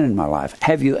much sin in my life."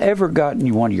 Have you ever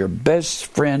gotten one of your best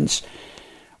friends'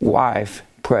 wife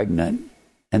pregnant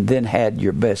and then had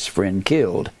your best friend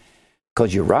killed.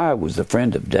 Because Uriah was the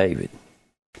friend of David.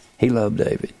 He loved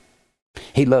David.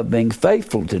 He loved being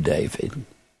faithful to David.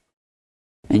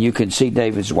 And you can see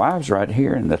David's wives right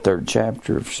here in the 3rd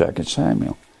chapter of 2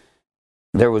 Samuel.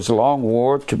 There was a long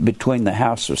war between the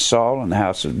house of Saul and the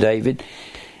house of David.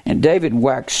 And David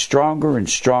waxed stronger and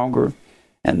stronger,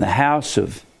 and the house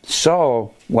of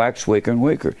Saul waxed weaker and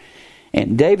weaker.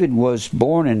 And David was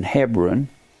born in Hebron,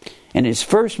 and his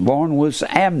firstborn was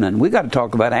Amnon. We got to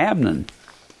talk about Amnon.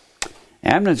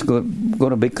 Amnon's going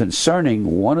to be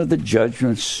concerning one of the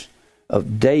judgments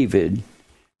of David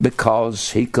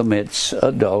because he commits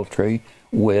adultery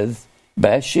with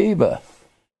Bathsheba.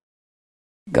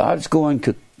 God's going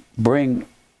to bring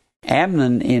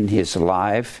Amnon in his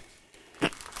life.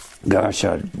 Gosh,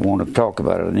 I want to talk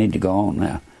about it. I need to go on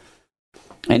now.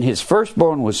 And his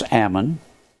firstborn was Amnon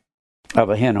of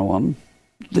Ahinoam,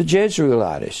 the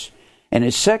Jezreelitess. And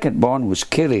his secondborn was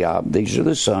Chileab. These are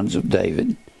the sons of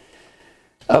David.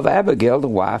 Of Abigail, the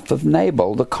wife of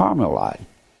Nabal, the Carmelite.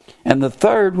 And the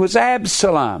third was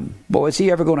Absalom. Boy, is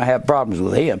he ever going to have problems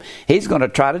with him. He's going to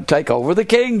try to take over the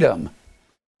kingdom.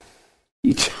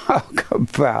 You talk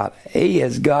about, he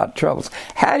has got troubles.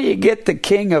 How do you get the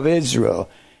king of Israel?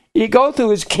 You go through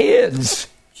his kids.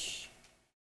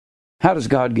 How does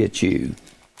God get you?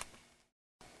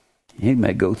 He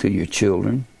may go through your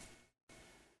children.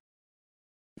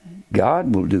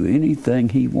 God will do anything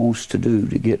he wants to do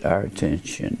to get our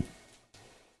attention.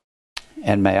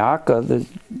 And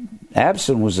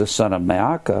Absalom was the son of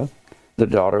Maacah, the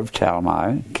daughter of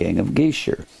Talmai, king of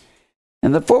Geshur.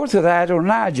 And the fourth was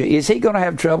Adonijah. Is he going to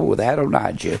have trouble with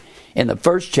Adonijah in the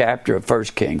 1st chapter of 1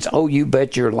 Kings? Oh, you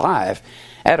bet your life.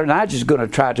 Adonijah is going to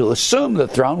try to assume the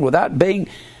throne without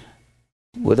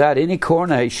any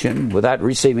coronation, without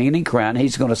receiving any crown.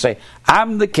 He's going to say,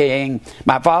 I'm the king.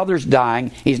 My father's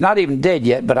dying. He's not even dead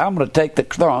yet, but I'm going to take the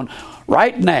throne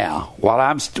right now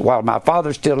while my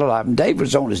father's still alive. And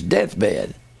David's on his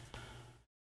deathbed.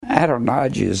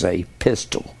 Adonijah is a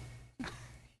pistol.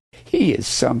 He is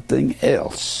something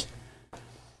else.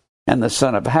 And the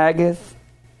son of Haggith,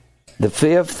 the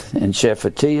 5th, and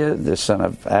Shephatiah, the son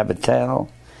of Abital,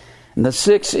 and the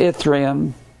 6th,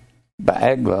 Ithream, by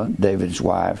Agla, David's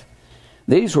wife.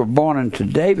 These were born unto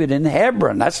David in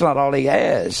Hebron. That's not all he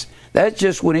has. That's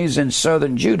just when he's in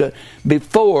southern Judah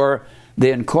before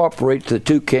they incorporate the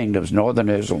 2 kingdoms, northern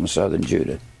Israel and southern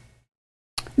Judah.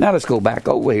 Now let's go back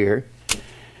over here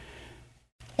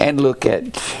and look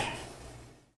at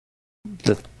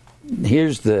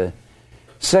here's the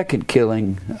second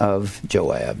killing of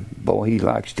Joab. Boy, he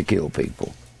likes to kill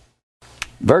people.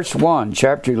 Verse 1,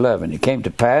 chapter 11. It came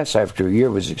to pass after a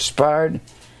year was expired,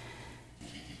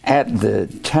 at the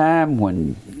time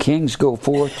when kings go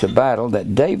forth to battle,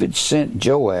 that David sent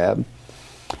Joab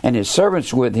and his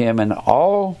servants with him and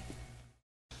all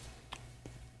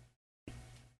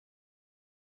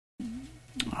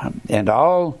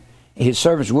his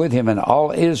servants with him and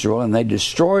all Israel, and they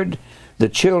destroyed the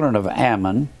children of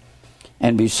Ammon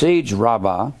and besieged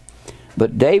Rabbah.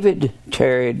 But David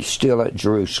tarried still at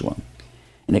Jerusalem.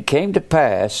 And it came to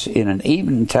pass in an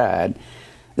eventide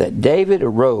that David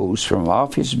arose from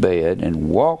off his bed and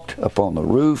walked upon the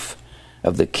roof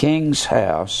of the king's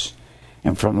house,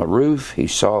 and from the roof he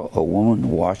saw a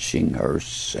woman washing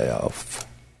herself.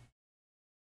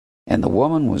 And the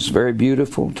woman was very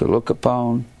beautiful to look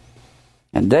upon.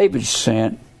 And David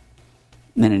sent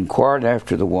and inquired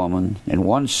after the woman, and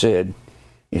one said,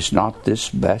 Is not this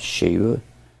Bathsheba,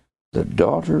 the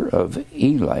daughter of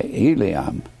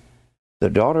Eliam? The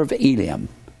daughter of Eliam.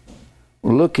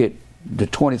 Look at the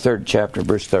 23rd chapter,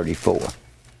 verse 34.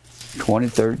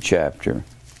 23rd chapter,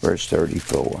 verse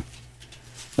 34.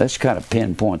 Let's kind of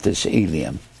pinpoint this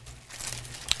Eliam.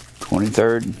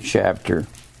 23rd chapter,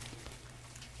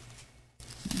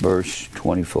 verse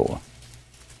 24.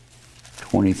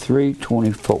 23,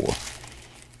 24.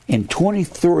 In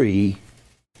 23,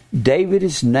 David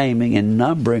is naming and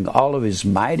numbering all of his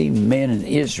mighty men in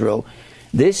Israel.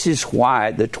 This is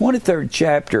why the 23rd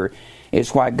chapter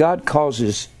is why God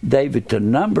causes David to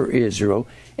number Israel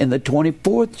in the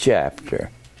 24th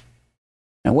chapter.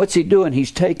 And what's he doing?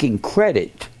 He's taking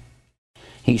credit.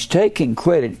 He's taking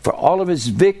credit for all of his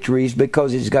victories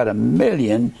because he's got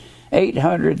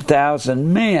 1,800,000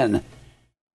 men,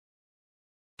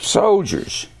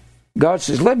 soldiers. God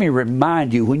says, let me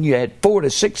remind you, when you had 400 to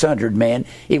 600 men,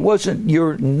 it wasn't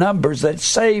your numbers that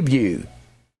saved you.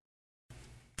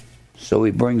 So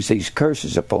he brings these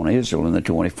curses upon Israel in the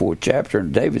 24th chapter,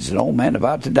 and David's an old man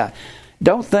about to die.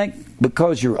 Don't think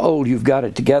because you're old you've got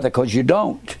it together, because you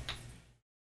don't.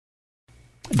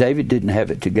 David didn't have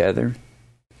it together.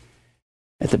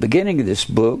 At the beginning of this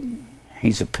book,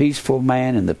 he's a peaceful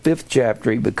man. In the 5th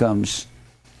chapter, he becomes,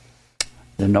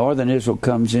 the northern Israel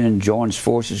comes in, joins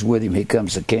forces with him. He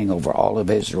becomes the king over all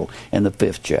of Israel in the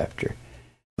 5th chapter.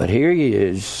 But here he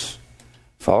is,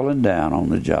 falling down on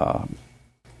the job.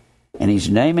 And he's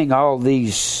naming all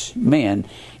these men.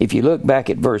 If you look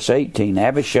back at verse 18,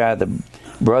 Abishai, the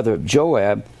brother of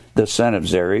Joab, the son of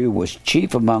Zeruiah, was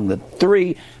chief among the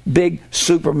 3 big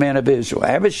supermen of Israel.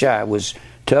 Abishai was a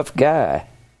tough guy.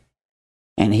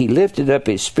 And he lifted up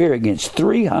his spear against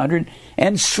 300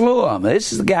 and slew them.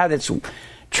 This is the guy that's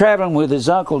traveling with his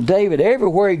uncle David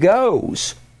everywhere he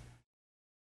goes.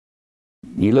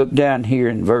 You look down here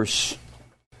in verse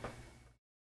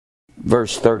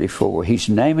 34. He's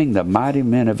naming the mighty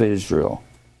men of Israel.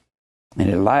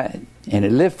 And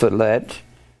Eliphalet,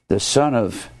 the son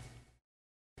of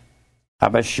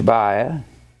Abishai,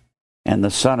 and the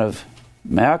son of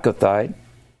Maacathite,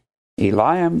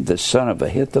 Eliam, the son of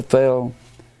Ahithophel,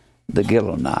 the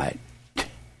Gilonite.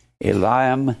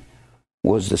 Eliam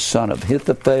was the son of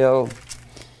Ahithophel,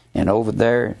 and over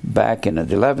there, back in the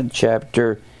 11th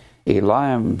chapter,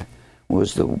 Eliam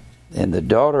was and the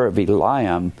daughter of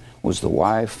Eliam was the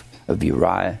wife of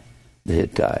Uriah the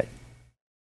Hittite.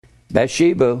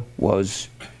 Bathsheba was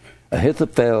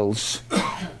Ahithophel's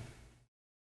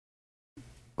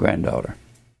granddaughter.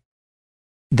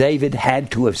 David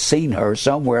had to have seen her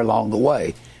somewhere along the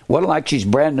way. Wasn't like she's a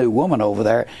brand new woman over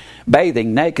there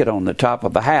bathing naked on the top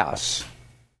of a house.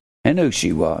 He knew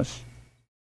she was.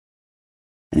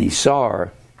 And he saw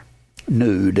her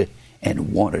nude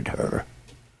and wanted her.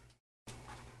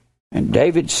 And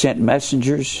David sent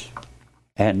messengers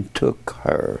and took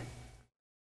her.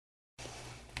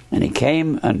 And he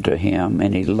came unto him,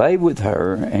 and he lay with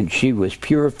her, and she was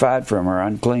purified from her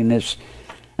uncleanness,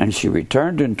 and she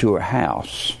returned into her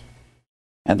house.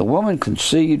 And the woman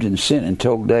conceived and sent and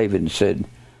told David and said,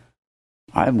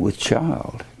 I am with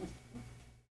child.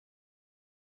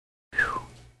 Whew.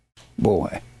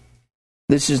 Boy,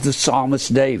 this is the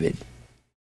psalmist David,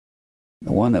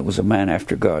 the one that was a man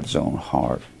after God's own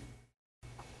heart.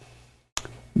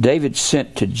 David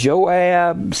sent to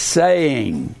Joab,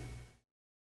 saying,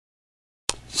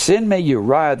 send me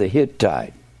Uriah the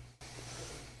Hittite.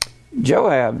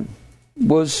 Joab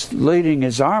was leading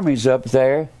his armies up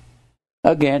there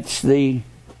against the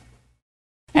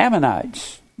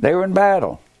Ammonites. They were in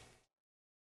battle.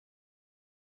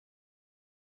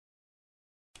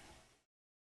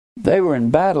 They were in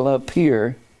battle up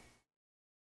here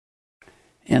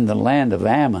in the land of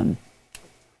Ammon,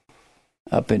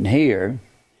 up in here.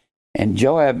 And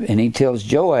he tells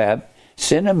Joab,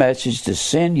 send a message to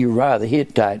send Uriah the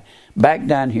Hittite back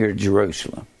down here to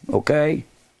Jerusalem. Okay?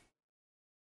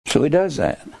 So he does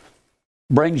that.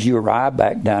 Brings Uriah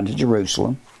back down to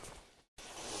Jerusalem.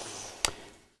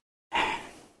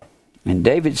 And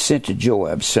David sent to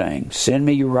Joab, saying, send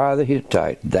me Uriah the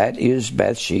Hittite. That is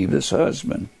Bathsheba's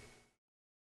husband.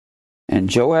 And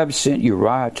Joab sent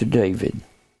Uriah to David.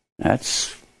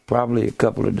 That's probably a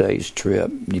couple of days'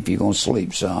 trip, if you're going to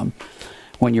sleep some.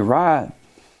 When Uriah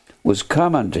was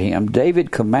come unto him,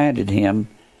 David commanded him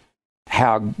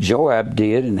how Joab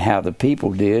did, and how the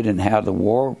people did, and how the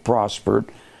war prospered.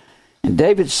 And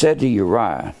David said to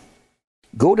Uriah,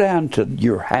 go down to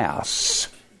your house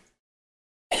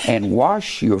and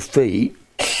wash your feet.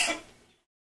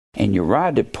 And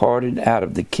Uriah departed out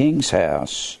of the king's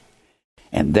house,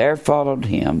 and there followed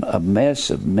him a mess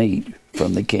of meat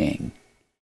from the king.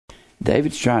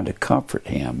 David's trying to comfort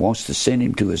him, wants to send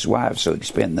him to his wife so he can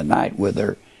spend the night with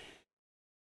her.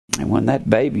 And when that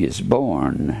baby is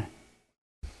born,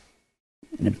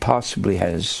 and it possibly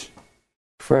has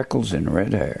freckles and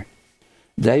red hair,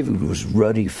 David was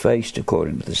ruddy-faced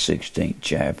according to the 16th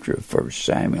chapter of 1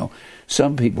 Samuel.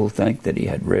 Some people think that he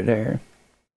had red hair,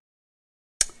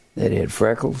 that he had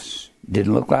freckles.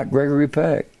 Didn't look like Gregory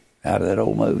Peck out of that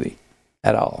old movie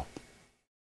at all.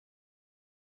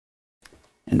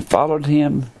 And followed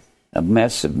him a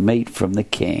mess of meat from the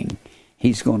king.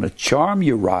 He's going to charm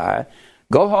Uriah.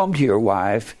 Go home to your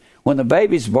wife. When the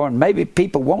baby's born, maybe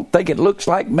people won't think it looks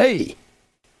like me.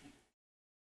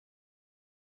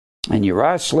 And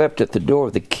Uriah slept at the door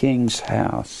of the king's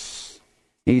house.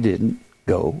 He didn't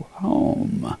go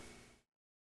home.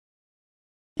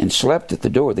 And slept at the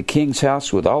door of the king's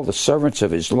house with all the servants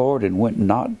of his lord, and went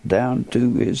not down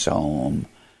to his home.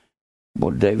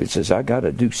 Well, David says, I got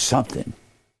to do something.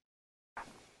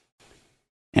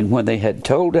 And when they had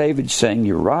told David, saying,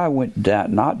 Uriah went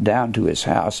not down to his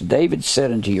house, David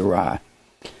said unto Uriah,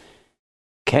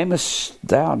 camest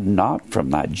thou not from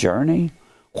thy journey?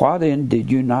 Why then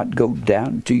did you not go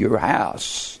down to your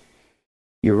house?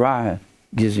 Uriah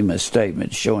gives him a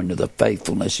statement showing the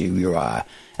faithfulness of Uriah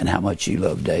and how much he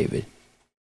loved David.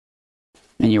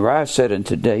 And Uriah said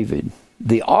unto David,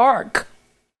 the ark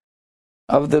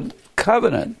of the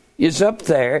covenant is up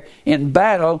there in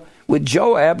battle with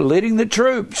Joab leading the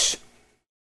troops.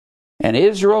 And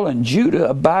Israel and Judah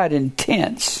abide in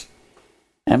tents.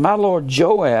 And my lord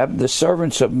Joab, the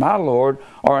servants of my lord,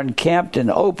 are encamped in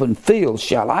open fields.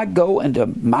 Shall I go into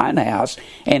mine house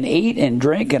and eat and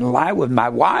drink and lie with my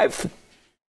wife?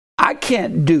 I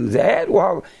can't do that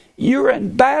while you're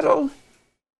in battle.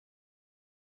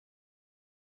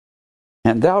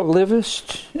 And thou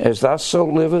livest as thy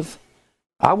soul liveth.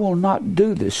 I will not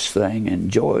do this thing,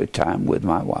 enjoy time with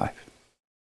my wife.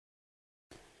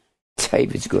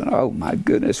 David's going, oh my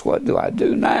goodness, what do I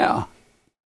do now?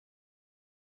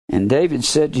 And David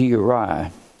said to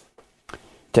Uriah,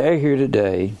 tarry here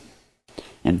today,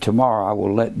 and tomorrow I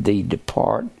will let thee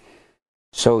depart.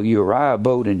 So Uriah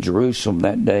abode in Jerusalem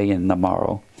that day and the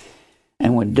morrow.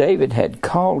 And when David had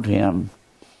called him,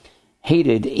 he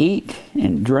did eat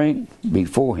and drink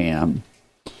before him,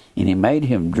 and he made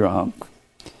him drunk.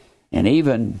 And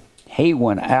even he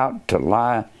went out to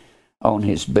lie on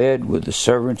his bed with the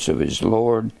servants of his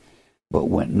Lord, but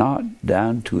went not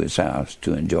down to his house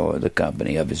to enjoy the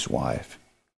company of his wife.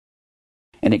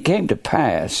 And it came to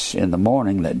pass in the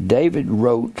morning that David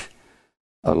wrote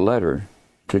a letter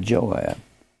to Joab.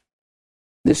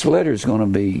 This letter is going to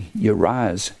be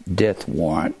Uriah's death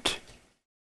warrant.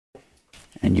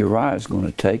 And Uriah is going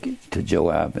to take it to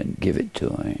Joab and give it to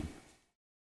him.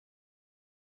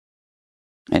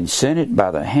 And sent it by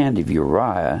the hand of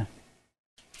Uriah.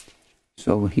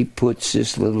 So he puts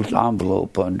this little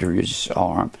envelope under his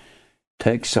arm,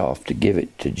 takes off to give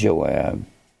it to Joab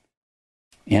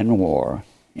in war,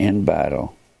 in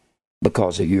battle,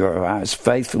 because of Uriah's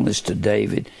faithfulness to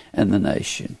David and the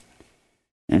nation.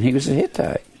 And he was a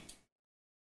Hittite.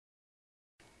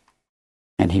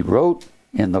 And he wrote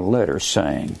in the letter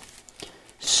saying,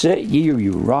 set ye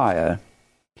Uriah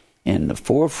in the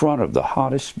forefront of the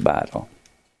hottest battle,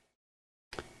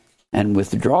 and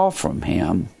withdraw from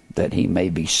him, that he may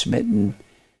be smitten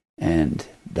and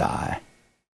die.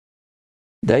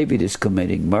 David is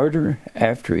committing murder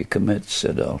after he commits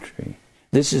adultery.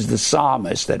 This is the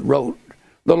psalmist that wrote,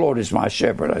 the Lord is my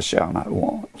shepherd, I shall not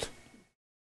want.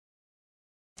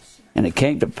 And it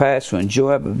came to pass when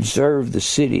Joab observed the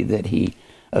city that he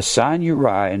assigned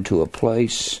Uriah into a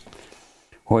place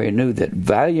where he knew that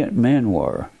valiant men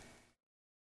were.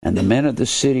 And the men of the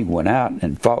city went out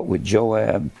and fought with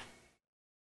Joab.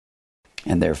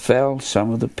 And there fell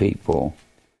some of the people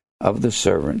of the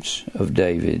servants of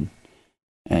David,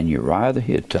 and Uriah the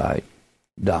Hittite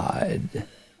died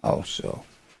also.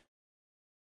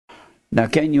 Now,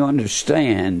 can you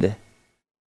understand,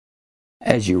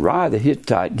 as Uriah the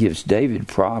Hittite gives David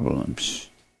problems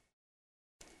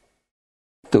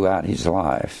throughout his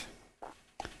life,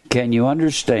 can you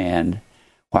understand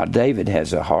why David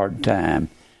has a hard time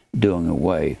doing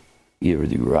away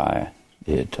with Uriah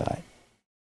the Hittite?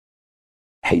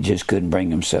 He just couldn't bring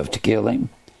himself to kill him.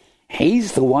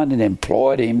 He's the one that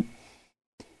employed him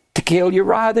to kill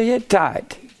Uriah the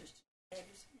Hittite.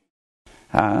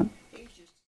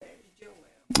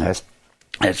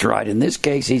 That's right. In this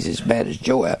case, he's as bad as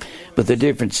Joab. But the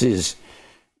difference is,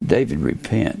 David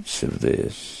repents of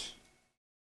this.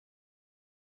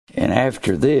 And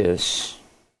after this,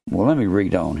 well, let me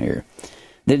read on here.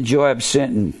 Then Joab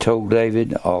sent and told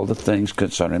David all the things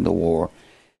concerning the war,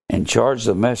 and charged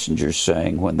the messengers,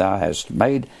 saying, when thou hast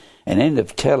made an end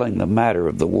of telling the matter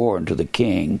of the war unto the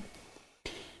king,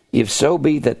 if so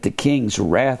be that the king's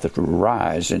wrath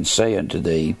arise, and say unto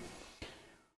thee,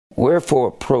 wherefore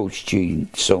approached ye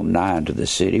so nigh unto the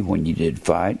city when ye did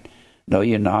fight? Know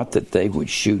ye not that they would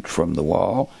shoot from the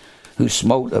wall, who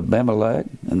smote Abimelech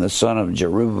and the son of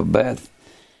Jerubbaal?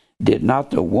 Did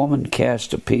not the woman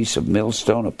cast a piece of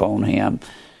millstone upon him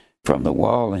from the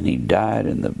wall, and he died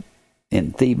in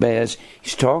Thebez?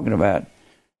 He's talking about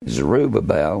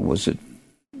Zerubbabel was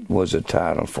a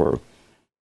title for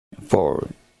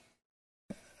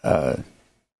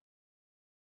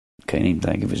can't even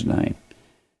think of his name.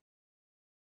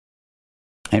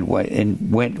 And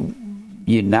went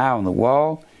ye now on the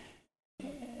wall?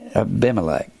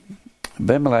 Abimelech.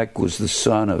 Abimelech was the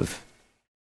son of,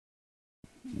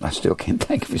 I still can't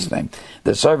think of his name.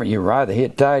 The servant Uriah the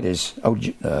Hittite is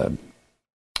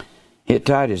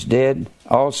dead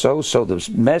also. So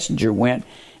the messenger went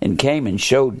and came and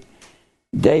showed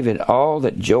David all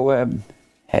that Joab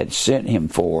had sent him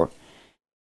for.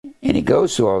 And he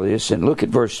goes through all this, and look at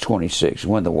verse 26.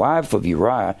 When the wife of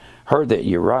Uriah heard that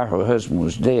Uriah, her husband,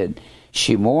 was dead,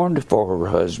 she mourned for her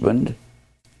husband,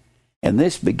 And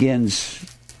this begins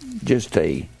just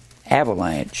a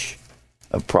avalanche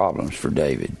of problems for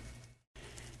David.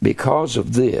 Because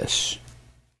of this,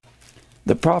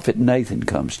 the prophet Nathan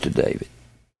comes to David.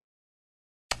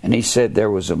 And he said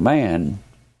there was a man,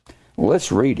 well,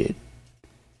 let's read it.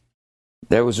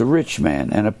 There was a rich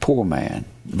man and a poor man,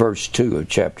 verse 2 of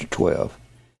chapter 12.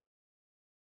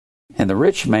 And the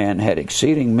rich man had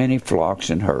exceeding many flocks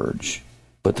and herds,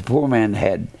 but the poor man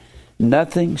had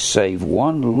nothing save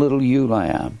one little ewe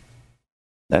lamb.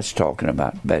 That's talking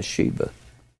about Bathsheba.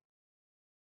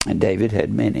 And David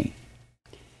had many,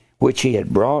 which he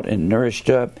had brought and nourished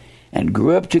up, and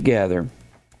grew up together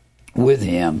with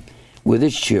him, with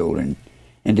his children,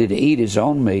 and did eat his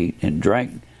own meat, and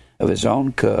drank of his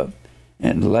own cup,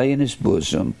 and lay in his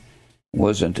bosom,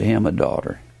 was unto him a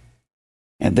daughter.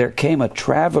 And there came a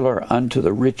traveler unto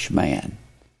the rich man.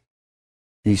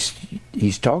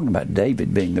 He's talking about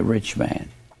David being the rich man.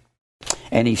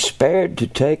 And he spared to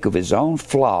take of his own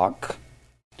flock,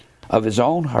 of his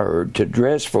own herd, to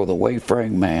dress for the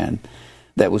wayfaring man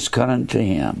that was coming to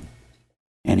him.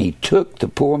 And he took the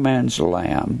poor man's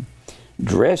lamb,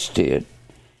 dressed it,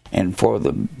 and for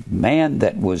the man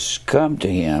that was come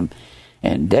to him,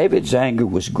 and David's anger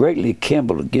was greatly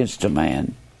kindled against the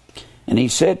man. And he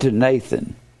said to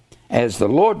Nathan, As the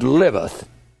Lord liveth,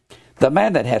 the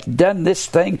man that hath done this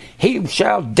thing, he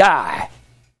shall die.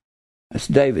 That's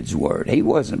David's word. He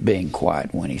wasn't being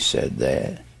quiet when he said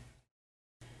that.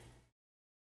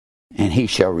 And he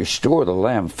shall restore the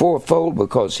lamb fourfold,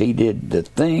 because he did the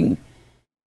thing,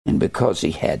 and because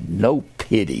he had no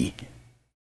pity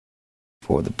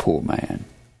for the poor man.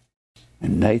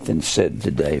 And Nathan said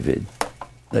to David,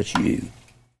 that's you.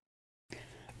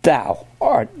 Thou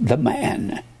art the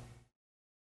man.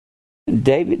 And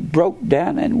David broke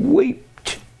down and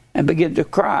wept, and began to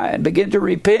cry, and began to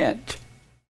repent.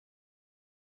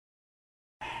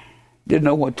 Didn't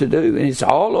know what to do. And it's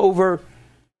all over.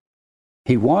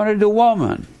 He wanted a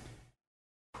woman.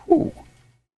 Whew.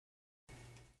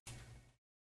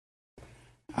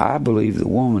 I believe the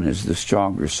woman is the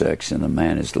stronger sex and the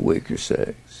man is the weaker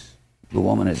sex. The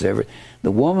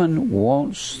woman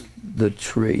wants the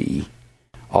tree,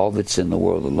 all that's in the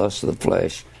world, the lust of the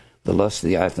flesh, the lust of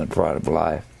the eyes, and the pride of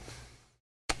life.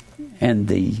 And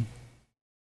the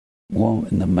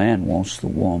man wants the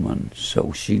woman,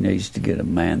 so she needs to get a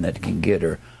man that can get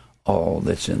her all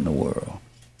that's in the world.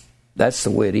 That's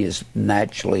the way it is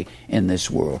naturally in this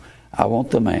world. I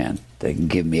want the man that can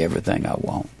give me everything I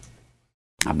want.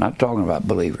 I'm not talking about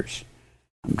believers.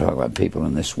 I'm talking about people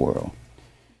in this world.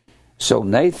 So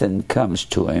Nathan comes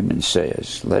to him and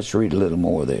says, let's read a little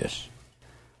more of this.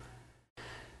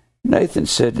 Nathan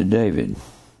said to David,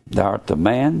 Thou art the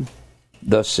man,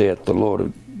 thus saith the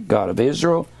Lord God of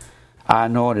Israel, I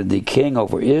anointed thee king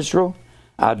over Israel.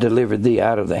 I delivered thee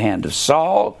out of the hand of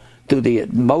Saul through the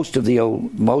most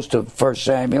of 1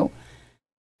 Samuel.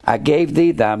 I gave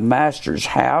thee thy master's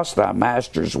house, thy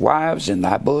master's wives in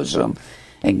thy bosom,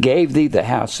 and gave thee the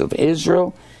house of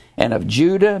Israel and of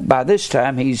Judah. By this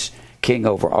time he's king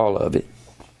over all of it.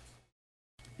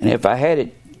 And if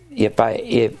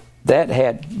that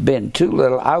had been too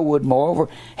little, I would moreover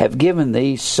have given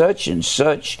thee such and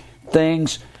such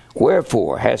things.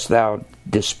 Wherefore hast thou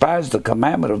despised the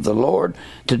commandment of the Lord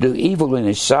to do evil in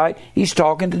his sight? He's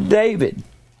talking to David.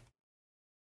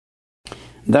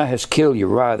 Thou hast killed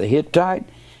Uriah the Hittite.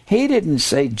 He didn't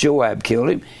say Joab killed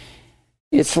him.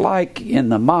 It's like in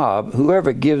the mob,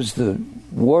 whoever gives the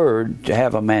word to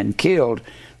have a man killed,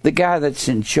 the guy that's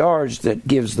in charge that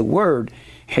gives the word,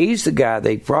 he's the guy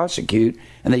they prosecute,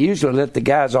 and they usually let the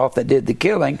guys off that did the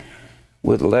killing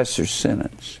with a lesser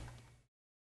sentence.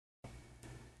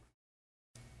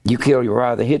 You killed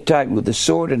Uriah the Hittite with the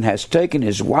sword, and hast taken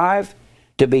his wife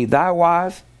to be thy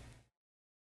wife.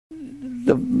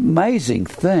 The amazing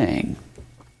thing,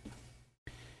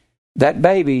 that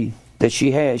baby that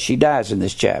she has, she dies in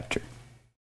this chapter.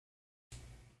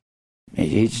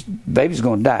 Baby's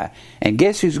going to die. And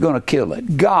guess who's going to kill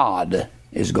it? God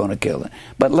is going to kill it.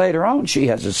 But later on, she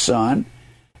has a son.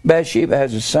 Bathsheba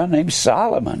has a son named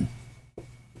Solomon.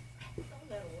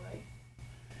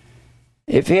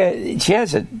 She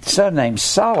has a son named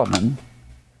Solomon.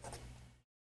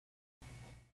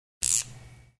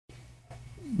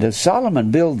 Does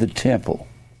Solomon build the temple?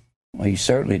 Well, he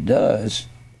certainly does.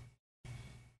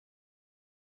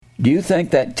 Do you think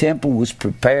that temple was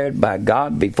prepared by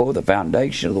God before the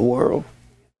foundation of the world?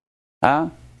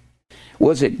 Huh?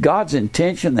 Was it God's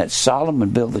intention that Solomon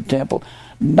build the temple?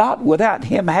 Not without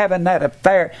him having that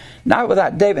affair, not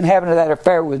without David having that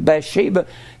affair with Bathsheba,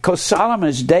 because Solomon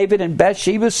is David and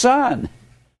Bathsheba's son.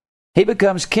 He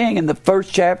becomes king in the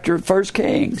first chapter of 1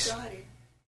 Kings.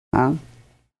 Huh?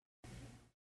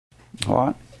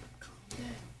 What?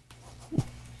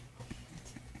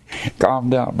 Calm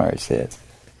down, Mary said.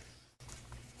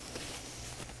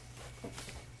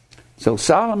 So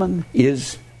Solomon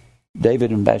is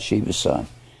David and Bathsheba's son.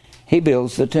 He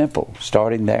builds the temple,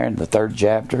 starting there in the 3rd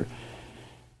chapter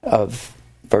of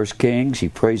 1 Kings. He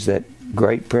prays that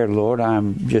great prayer, Lord,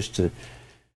 I'm just a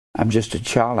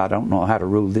child. I don't know how to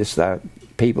rule this thy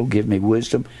people. Give me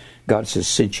wisdom. God says,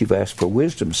 since you've asked for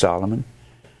wisdom, Solomon,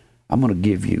 I'm going to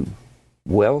give you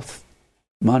wealth,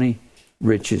 money,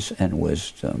 riches, and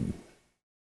wisdom.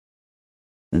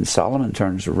 Then Solomon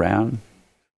turns around.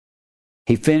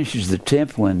 He finishes the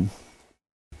temple in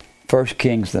 1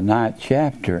 Kings, the 9th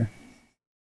chapter.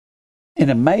 It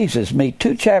amazes me.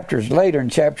 2 chapters later, in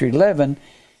chapter 11,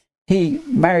 he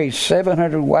marries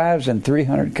 700 wives and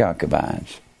 300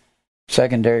 concubines,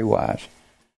 secondary wives.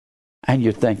 And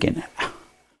you're thinking,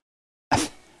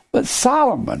 but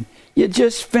Solomon, you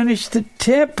just finished the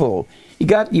temple.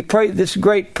 You prayed this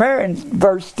great prayer in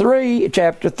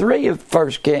chapter 3 of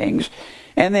 1 Kings.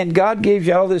 And then God gives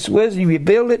you all this wisdom. You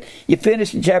build it. You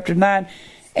finish in chapter 9.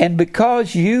 And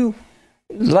because you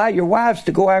allow your wives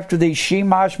to go after these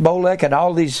Shemosh, Molech, and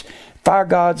all these fire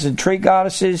gods and tree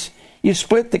goddesses, you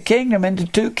split the kingdom into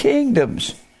 2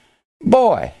 kingdoms.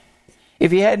 Boy,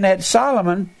 if you hadn't had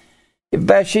Solomon, if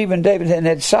Bathsheba and David hadn't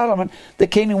had Solomon, the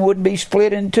kingdom wouldn't be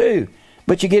split in 2.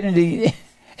 But you get into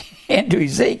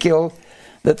Ezekiel,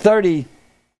 the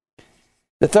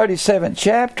 37th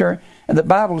chapter, and the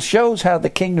Bible shows how the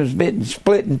kingdom's been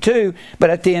split in 2, but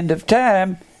at the end of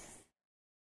time,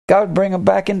 God would bring them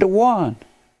back into 1.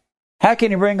 How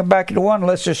can He bring them back into 1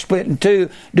 unless they're split in 2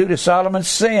 due to Solomon's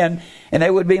sin? And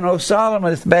there would be no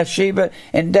Solomon if Bathsheba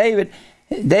and David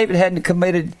hadn't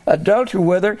committed adultery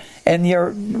with her, and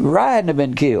Uriah hadn't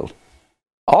been killed.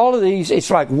 All of these, it's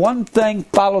like one thing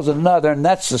follows another, and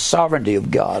that's the sovereignty of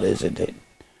God, isn't it?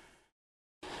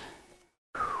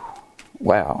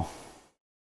 Wow.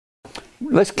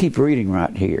 Let's keep reading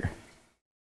right here.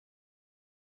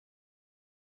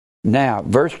 Now,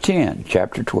 verse 10,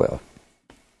 chapter 12.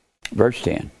 Verse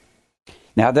 10.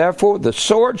 Now, therefore, the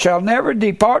sword shall never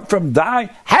depart from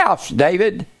thy house,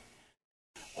 David.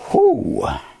 Whoo.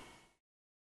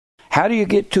 How do you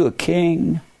get to a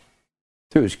king?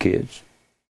 Through his kids.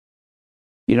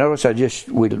 You notice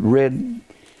we read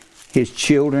his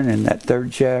children in that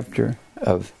 3rd chapter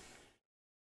of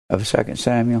 2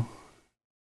 Samuel.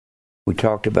 We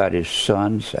talked about his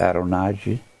sons,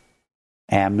 Adonijah,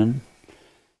 Amnon.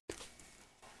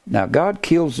 Now, God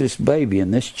kills this baby in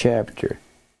this chapter.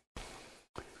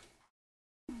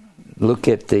 Look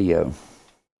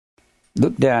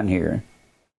down here.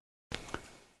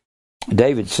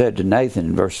 David said to Nathan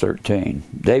in verse 13,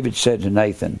 David said to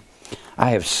Nathan,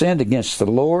 I have sinned against the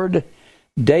Lord.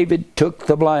 David took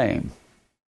the blame.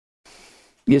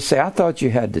 You say, I thought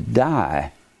you had to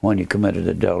die when you committed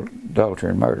adultery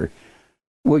and murder.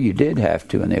 Well, you did have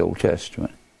to in the Old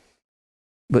Testament.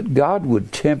 But God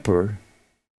would temper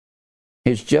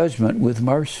His judgment with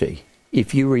mercy.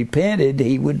 If you repented,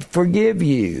 He would forgive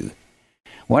you.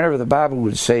 Whenever the Bible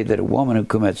would say that a woman who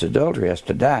commits adultery has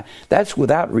to die, that's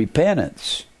without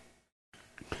repentance.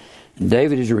 And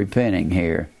David is repenting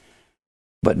here.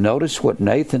 But notice what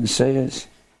Nathan says.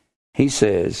 He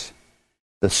says,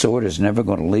 the sword is never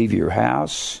going to leave your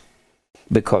house,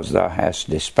 because thou hast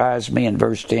despised me, in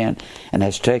verse 10, and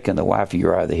hast taken the wife of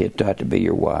Uriah the Hittite to be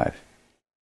your wife.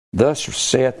 Thus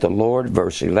saith the Lord,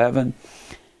 verse 11,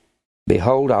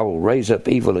 Behold, I will raise up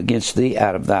evil against thee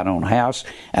out of thine own house,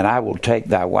 and I will take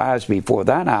thy wives before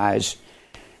thine eyes,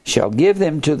 shall give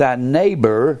them to thy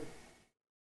neighbor.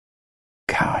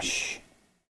 Gosh.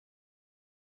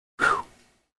 Whew.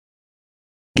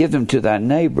 Give them to thy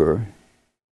neighbor,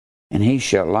 and he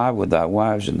shall lie with thy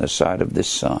wives in the sight of this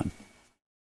son.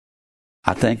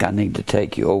 I think I need to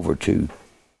take you over to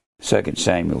 2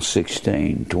 Samuel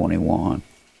 16:21.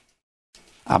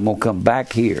 I'm going to come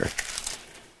back here.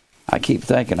 I keep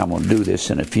thinking I'm going to do this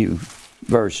in a few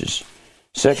verses.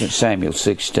 2 Samuel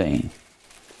 16.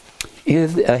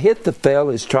 Ahithophel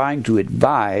is trying to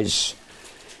advise.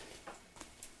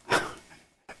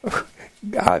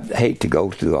 I hate to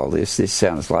go through all this. This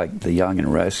sounds like the young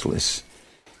and restless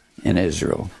in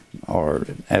Israel, or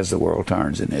as the world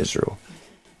turns in Israel.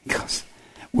 Because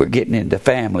we're getting into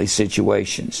family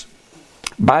situations.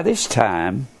 By this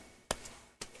time,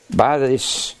 by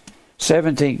this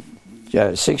 16th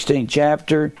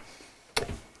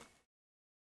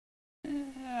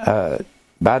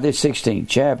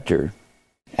chapter,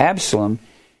 Absalom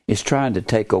is trying to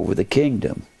take over the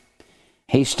kingdom.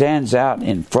 He stands out by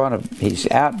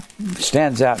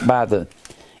the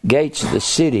gates of the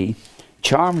city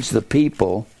charms the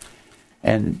people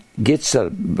and gets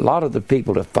a lot of the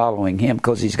people to following him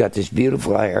because he's got this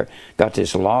beautiful hair, got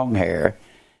this long hair,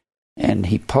 and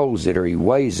he pulls it or he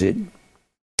weighs it.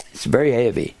 It's very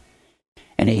heavy.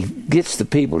 And he gets the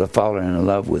people to fall in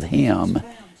love with him.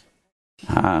 6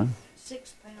 pounds.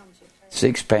 6 pounds of hair.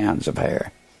 6 pounds of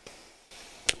hair.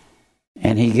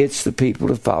 And he gets the people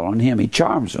to follow on him. He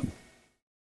charms them.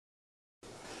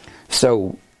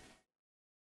 So,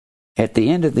 at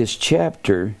the end of this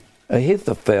chapter,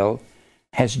 Ahithophel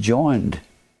has joined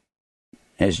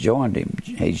him.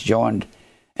 He's joined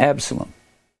Absalom.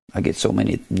 I get so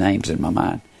many names in my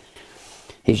mind.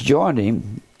 He's joined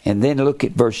him, and then look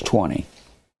at verse 20,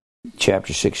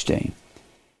 chapter 16.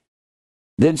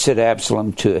 Then said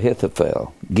Absalom to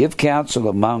Ahithophel, give counsel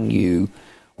among you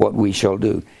what we shall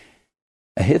do.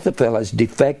 Ahithophel has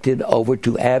defected over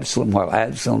to Absalom while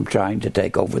Absalom trying to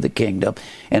take over the kingdom.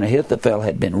 And Ahithophel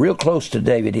had been real close to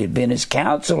David. He had been his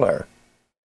counselor.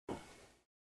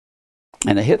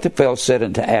 And Ahithophel said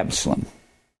unto Absalom,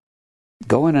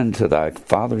 go in unto thy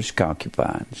father's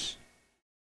concubines.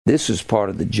 This is part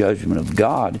of the judgment of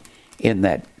God in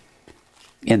that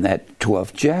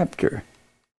 12th chapter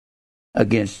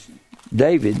against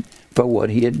David for what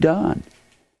he had done.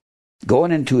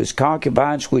 Going into his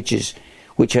concubines, which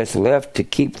has left to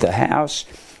keep the house,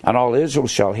 and all Israel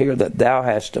shall hear that thou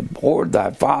hast abhorred thy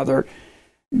father.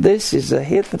 This is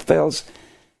Ahithophel's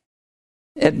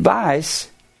advice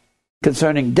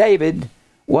concerning David,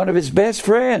 one of his best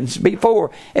friends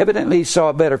before. Evidently he saw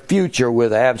a better future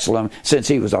with Absalom since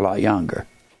he was a lot younger.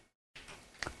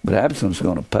 But Absalom's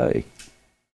going to pay.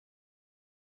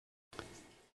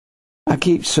 I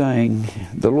keep saying,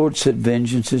 the Lord said,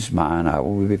 vengeance is mine, I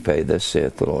will repay, thus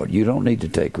saith the Lord. You don't need to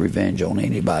take revenge on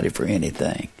anybody for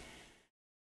anything.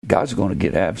 God's going to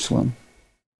get Absalom.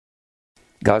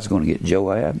 God's going to get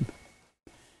Joab.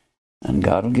 And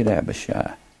God will get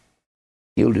Abishai.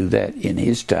 He'll do that in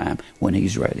his time when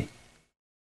he's ready.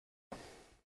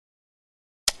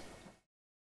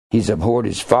 He's abhorred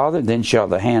his father, then shall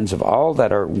the hands of all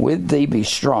that are with thee be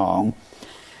strong.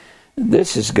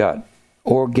 This has got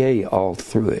orge all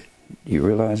through it. Do you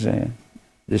realize that?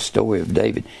 This story of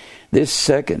David. This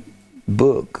second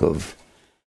book of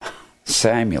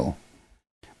Samuel,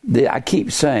 I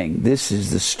keep saying this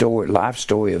is the story, life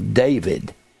story of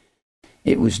David.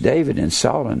 It was David and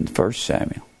Saul in 1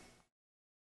 Samuel.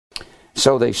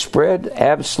 So they spread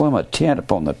Absalom a tent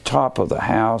upon the top of the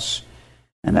house,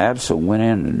 and Absalom went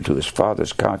in into his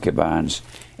father's concubines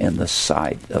in the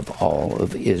sight of all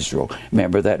of Israel.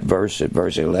 Remember that verse at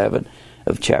verse 11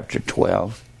 of chapter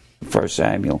 12, 1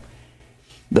 Samuel.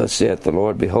 Thus saith the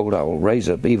Lord, behold, I will raise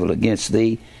up evil against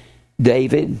thee,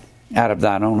 David, out of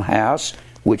thine own house,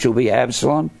 which will be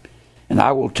Absalom, and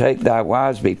I will take thy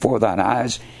wives before thine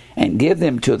eyes, and give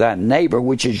them to thy neighbor,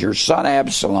 which is your son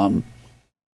Absalom,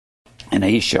 and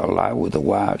he shall lie with the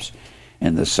wives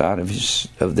in the sight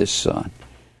of this son.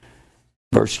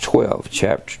 Verse 12,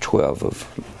 chapter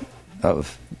 12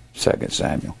 of 2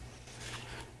 Samuel.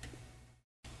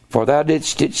 For thou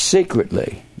didst it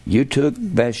secretly. You took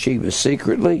Bathsheba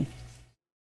secretly,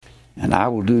 and I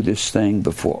will do this thing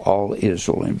before all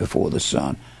Israel and before the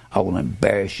sun. I will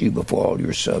embarrass you before all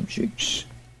your subjects.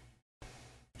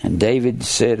 And David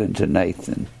said unto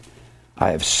Nathan,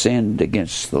 I have sinned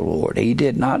against the Lord. He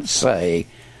did not say,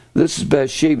 this is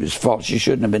Bathsheba's fault. She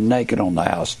shouldn't have been naked on the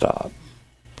housetop.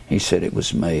 He said, it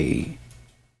was me.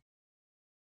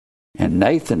 And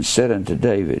Nathan said unto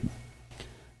David,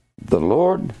 the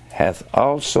Lord hath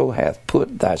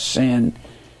put thy sin,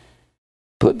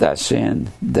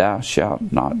 thou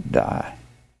shalt not die.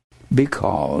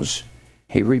 Because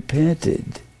he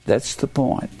repented. That's the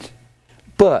point.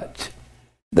 But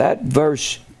that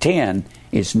verse 10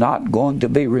 is not going to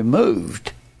be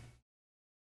removed.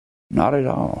 Not at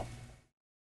all.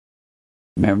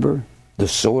 Remember, the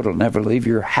sword will never leave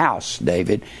your house,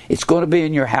 David. It's going to be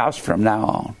in your house from now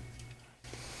on.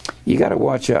 You got to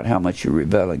watch out how much you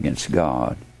rebel against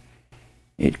God.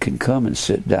 It can come and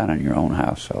sit down in your own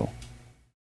household.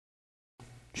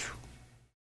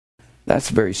 That's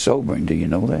very sobering. Do you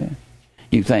know that?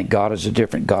 You think God is a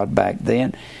different God back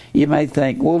then? You may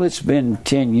think, well, it's been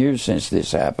 10 years since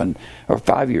this happened, or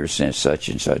 5 years since such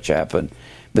and such happened.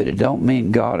 But it don't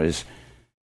mean God is...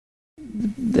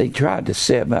 They tried to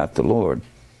say about the Lord,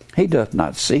 He doth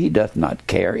not see, He doth not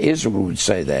care. Israel would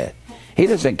say that. He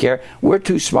doesn't care. We're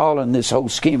too small in this whole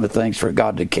scheme of things for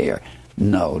God to care.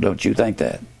 No, don't you think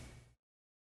that?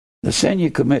 The sin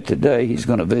you commit today, He's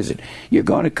going to visit. You're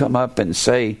going to come up and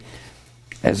say,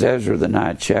 as Ezra the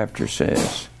 9th chapter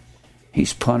says,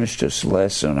 He's punished us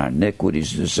less than our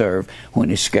iniquities deserve when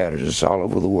He scatters us all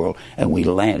over the world and we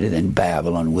landed in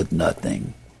Babylon with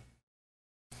nothing.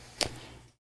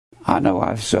 I know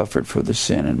I've suffered for the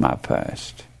sin in my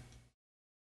past.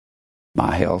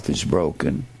 My health is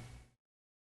broken.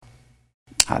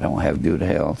 I don't have good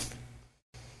health.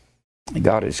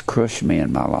 God has crushed me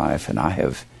in my life, and I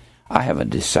haven't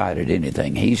decided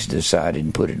anything. He's decided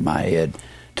and put it in my head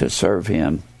to serve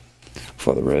Him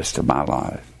for the rest of my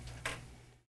life.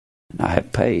 And I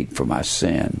have paid for my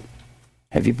sin.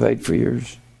 Have you paid for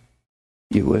yours?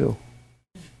 You will.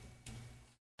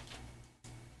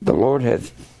 The Lord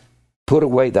hath put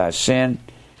away thy sin.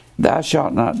 Thou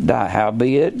shalt not die.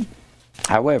 Howbeit,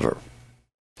 however,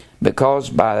 because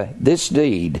by this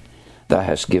deed thou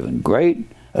hast given great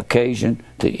occasion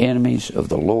to enemies of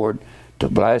the Lord to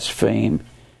blaspheme,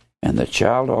 and the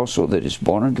child also that is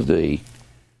born unto thee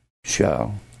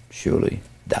shall surely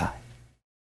die.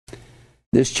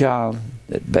 This child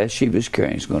that Bathsheba is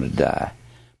carrying is going to die.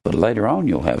 But later on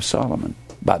you'll have Solomon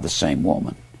by the same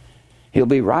woman. He'll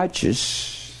be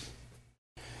righteous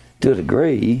to a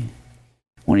degree.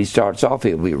 When he starts off,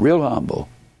 he'll be real humble.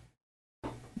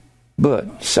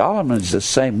 But Solomon's the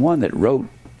same one that wrote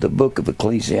the book of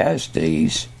Ecclesiastes.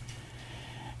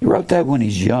 He wrote that when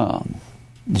he's young.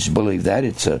 Just believe that.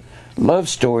 It's a love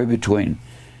story between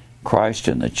Christ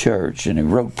and the church. And he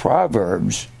wrote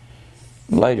Proverbs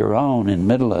later on in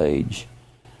middle age.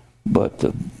 But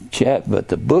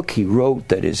the book he wrote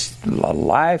that is a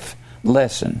life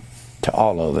lesson to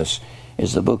all of us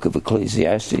is the book of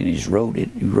Ecclesiastes, and he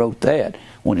wrote that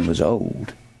when he was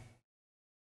old.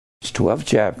 It's 12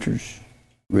 chapters,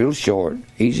 real short,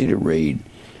 easy to read.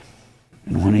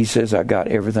 And when he says, I got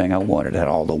everything I wanted, I had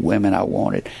all the women I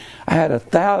wanted. I had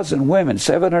 1,000 women,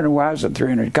 700 wives and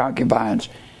 300 concubines.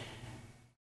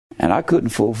 And I couldn't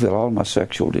fulfill all my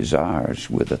sexual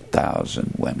desires with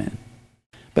 1,000 women.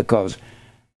 Because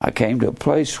I came to a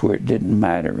place where it didn't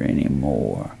matter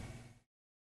anymore.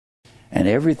 And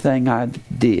everything I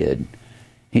did,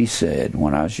 he said,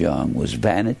 when I was young, was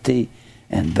vanity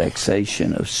and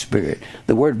vexation of spirit.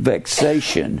 The word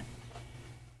vexation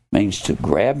means to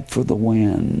grab for the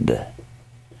wind.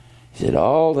 He said,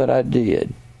 all that I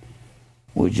did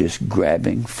was just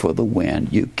grabbing for the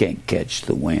wind. You can't catch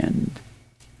the wind.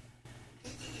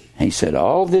 He said,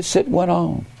 all this that went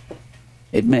on,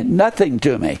 it meant nothing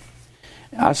to me.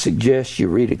 I suggest you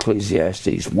read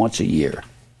Ecclesiastes once a year.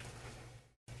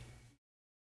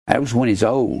 That was when he's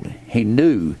old. He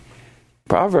knew.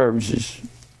 Proverbs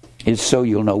is so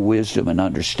you'll know wisdom and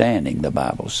understanding, the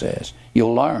Bible says.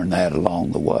 You'll learn that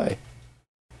along the way.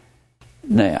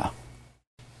 Now,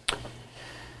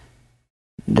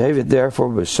 David therefore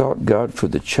besought God for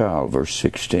the child, verse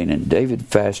 16. And David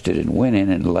fasted and went in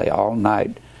and lay all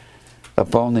night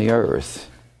upon the earth.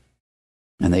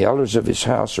 And the elders of his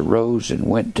house arose and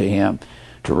went to him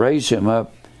to raise him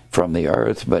up from the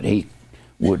earth, but he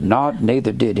would not,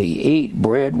 neither did he eat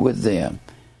bread with them.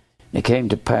 And it came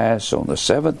to pass on the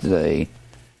seventh day,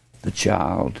 the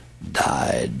child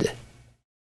died.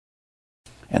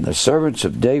 And the servants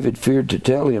of David feared to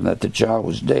tell him that the child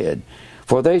was dead.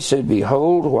 For they said,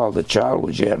 behold, while the child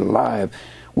was yet alive,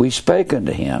 we spake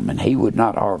unto him, and he would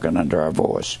not hearken unto our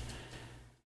voice.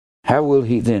 How will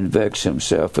he then vex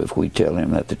himself if we tell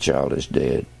him that the child is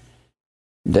dead?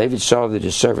 David saw that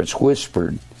his servants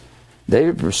whispered.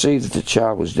 David perceived that the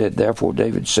child was dead. Therefore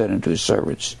David said unto his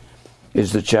servants,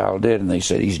 is the child dead? And they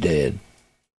said, he's dead.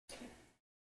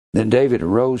 Then David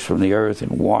arose from the earth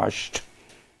and washed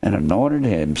and anointed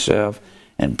himself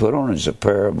and put on his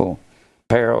apparel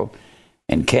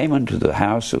and came unto the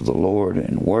house of the Lord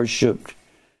and worshipped.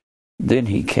 Then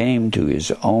he came to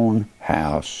his own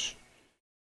house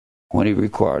when he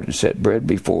required and set bread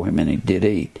before him, and he did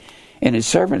eat. And his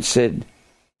servants said,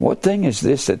 what thing is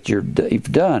this that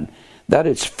you've done? That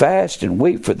it's fast and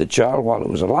weep for the child while it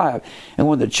was alive. And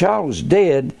when the child was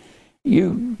dead,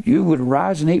 you would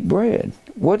rise and eat bread.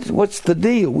 What's the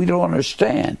deal? We don't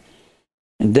understand.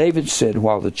 And David said,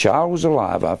 while the child was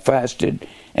alive, I fasted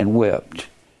and wept.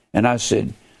 And I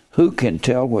said, who can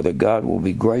tell whether God will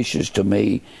be gracious to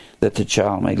me that the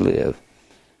child may live?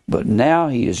 But now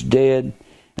he is dead,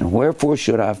 and wherefore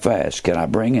should I fast? Can I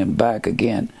bring him back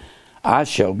again? I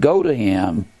shall go to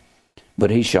him, but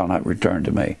he shall not return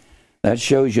to me. That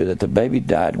shows you that the baby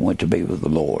died and went to be with the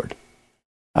Lord.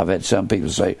 I've had some people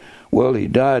say, well, he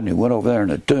died and he went over there in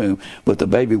the tomb, but the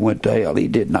baby went to hell. He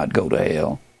did not go to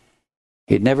hell.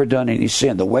 He'd never done any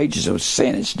sin. The wages of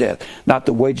sin is death, not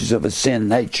the wages of a sin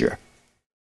nature.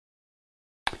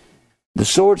 The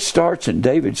sword starts in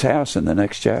David's house in the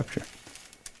next chapter.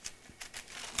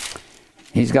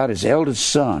 He's got his eldest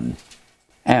son,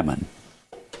 Amnon.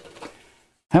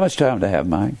 How much time do I have,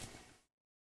 Mike?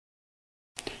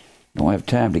 Don't have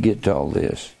time to get to all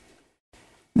this.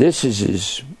 This is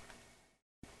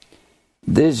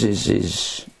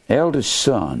his eldest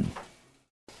son,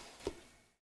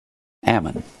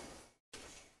 Amnon.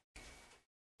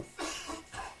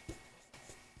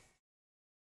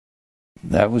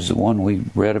 That was the one we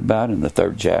read about in the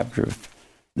 3rd chapter of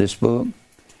this book.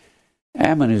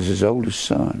 Amnon is his oldest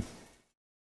son.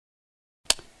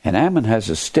 And Amnon has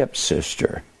a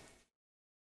stepsister,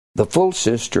 the full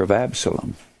sister of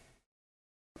Absalom.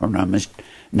 Her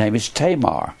name is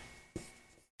Tamar.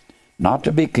 Not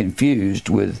to be confused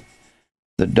with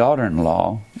the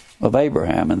daughter-in-law of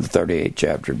Abraham in the 38th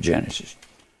chapter of Genesis.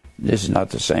 This is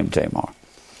not the same Tamar.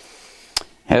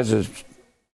 Has a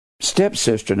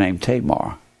stepsister named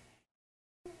Tamar.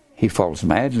 He falls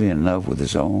madly in love with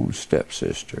his own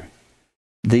stepsister.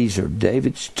 These are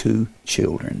David's 2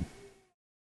 children.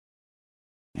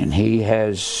 And he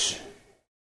has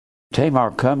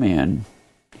Tamar come in.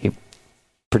 He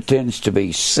pretends to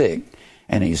be sick,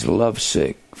 and he's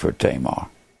lovesick for Tamar.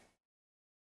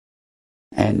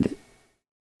 And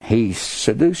he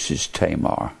seduces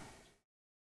Tamar.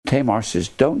 Tamar says,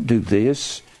 "Don't do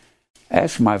this.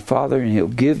 Ask my father and he'll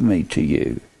give me to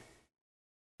you."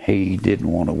 He didn't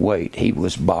want to wait. He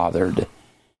was bothered.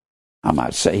 I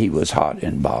might say he was hot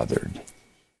and bothered.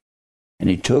 And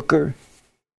he took her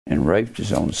and raped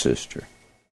his own sister.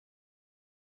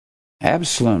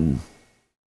 Absalom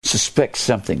suspects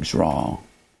something's wrong.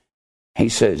 He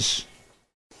says,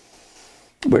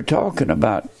 we're talking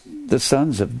about the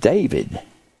sons of David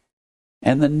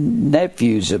and the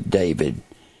nephews of David.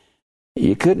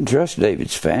 You couldn't trust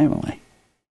David's family.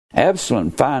 Absalom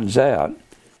finds out.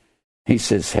 He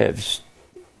says,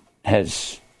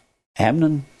 has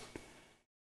Amnon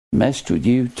messed with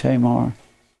you, Tamar?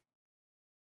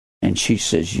 And she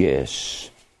says,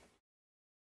 yes.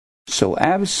 So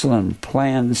Absalom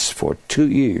plans for 2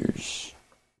 years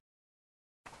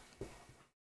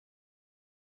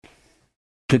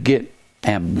to get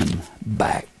Amnon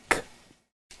back.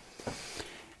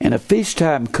 And a feast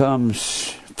time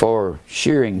comes for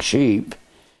shearing sheep,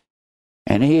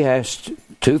 and he has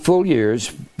 2 full years,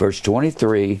 verse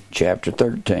 23, chapter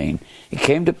 13. It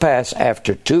came to pass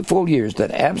after 2 full years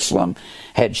that Absalom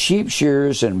had sheep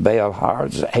shearers in Baal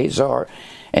Hazor,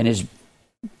 and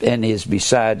is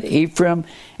beside Ephraim,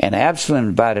 and Absalom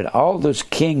invited all those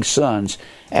king's sons.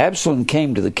 Absalom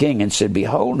came to the king and said,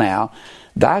 behold now,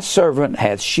 thy servant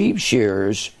hath sheep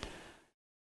shearers.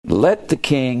 Let the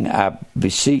king, I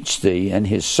beseech thee, and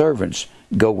his servants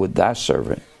go with thy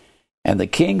servant. And the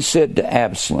king said to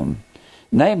Absalom,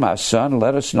 nay, my son,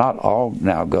 let us not all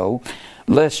now go,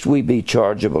 lest we be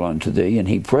chargeable unto thee. And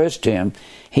he pressed him.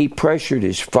 He pressured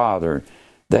his father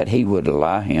that he would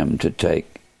allow him to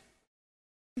take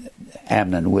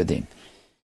Amnon with him.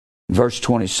 Verse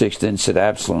 26, then said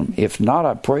Absalom, if not,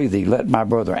 I pray thee, let my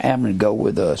brother Amnon go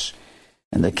with us.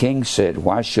 And the king said,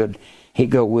 why should he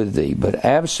go with thee? But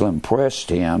Absalom pressed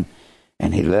him,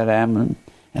 and he let Amnon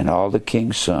and all the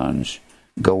king's sons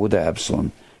go with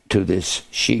Absalom to this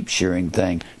sheep shearing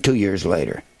thing 2 years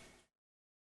later.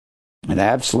 And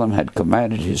Absalom had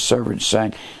commanded his servants,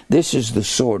 saying, this is the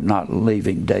sword not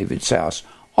leaving David's house,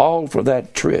 all for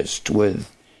that tryst with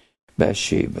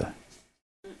Bathsheba.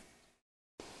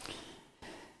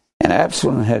 And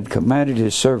Absalom had commanded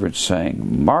his servants,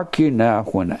 saying, mark you now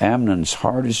when Amnon's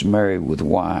heart is merry with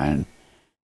wine,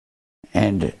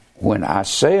 and when I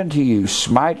say unto you,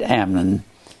 smite Amnon,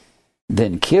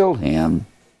 then kill him,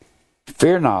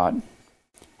 fear not,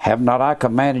 have not I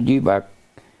commanded you by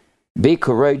be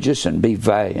courageous and be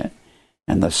valiant.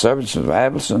 And the servants of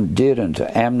Absalom did unto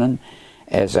Amnon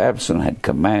as Absalom had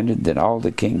commanded. Then all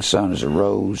the king's sons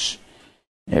arose,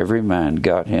 every man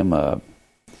got him up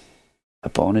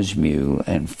upon his mule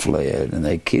and fled, and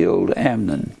they killed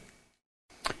Amnon.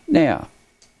 Now,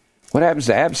 what happens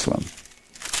to Absalom?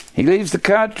 He leaves the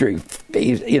country.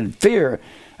 He's in fear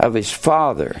of his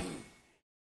father.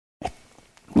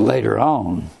 Later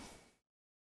on,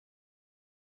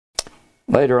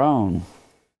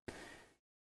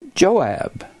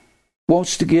 Joab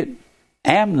wants to get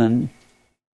Absalom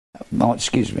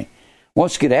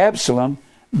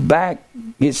back.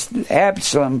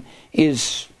 Absalom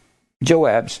is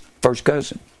Joab's first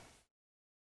cousin.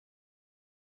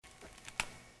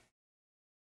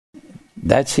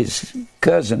 That's his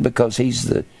cousin because he's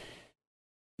the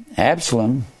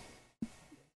Absalom.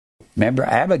 Remember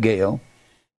Abigail?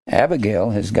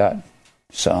 Abigail has got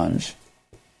sons.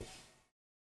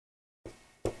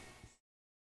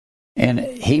 And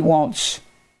he wants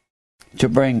to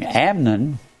bring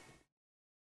Amnon,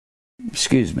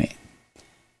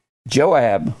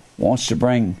 Joab wants to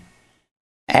bring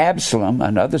Absalom,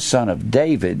 another son of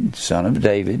David.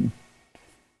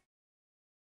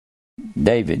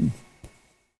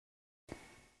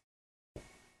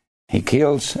 He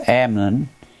kills Amnon,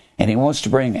 and he wants to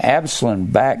bring Absalom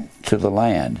back to the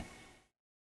land.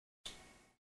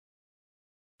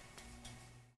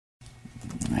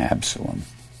 Absalom.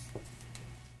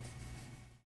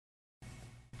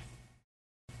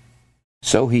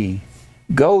 So he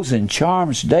goes and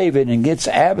charms David and gets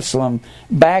Absalom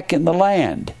back in the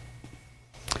land.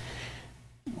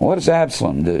 What does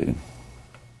Absalom do?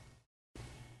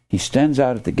 He stands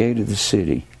out at the gate of the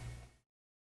city.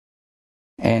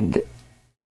 And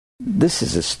this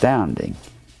is astounding.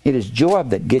 It is Joab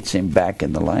that gets him back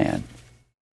in the land.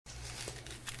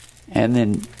 And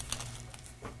then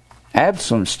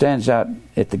Absalom stands out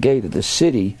at the gate of the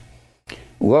city,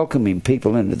 welcoming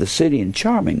people into the city and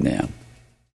charming them.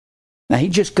 Now, he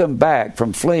just come back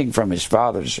from fleeing from his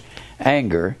father's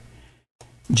anger.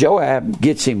 Joab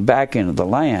gets him back into the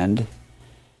land,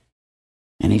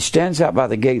 and he stands out by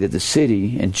the gate of the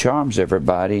city and charms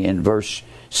everybody in verse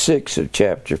 6 of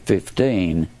chapter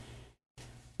 15.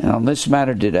 And on this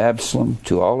matter did Absalom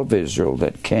to all of Israel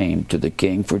that came to the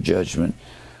king for judgment.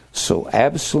 So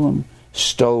Absalom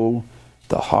stole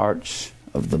the hearts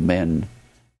of the men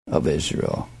of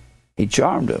Israel. He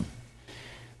charmed them.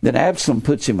 Then Absalom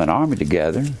puts him an army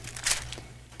together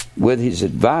with his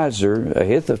advisor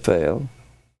Ahithophel.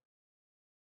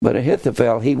 But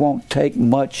Ahithophel, he won't take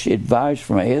much advice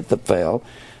from Ahithophel.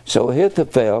 So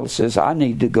Ahithophel says, I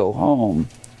need to go home,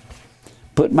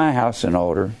 put my house in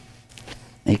order.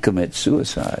 He commits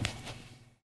suicide.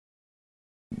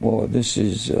 Boy, this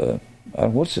is,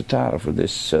 what's the title for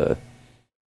this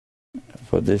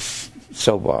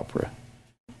soap opera?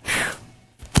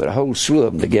 Put a whole slew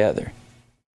of them together.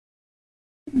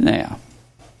 Now,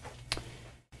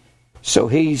 so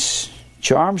he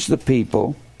charms the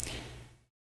people.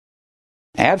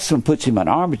 Absalom puts him an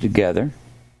army together.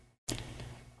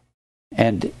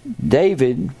 And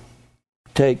David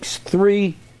takes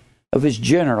 3 of his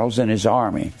generals in his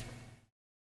army.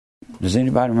 Does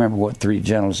anybody remember what 3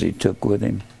 generals he took with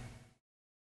him?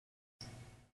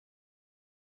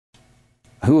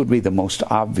 Who would be the most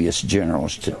obvious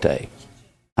generals to take?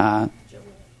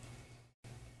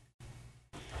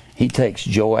 He takes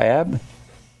Joab,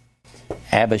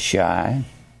 Abishai,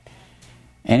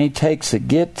 and he takes a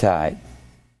Gittite.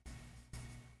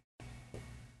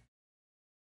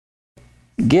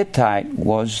 Gittite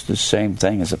was the same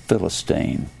thing as a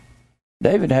Philistine.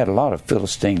 David had a lot of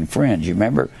Philistine friends. You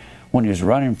remember when he was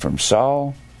running from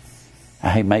Saul?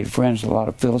 He made friends with a lot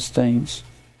of Philistines.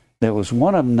 There was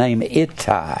one of them named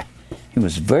Ittai. He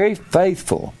was very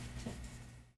faithful.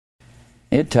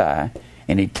 Ittai.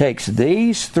 And he takes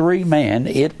these 3 men,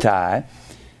 Ittai,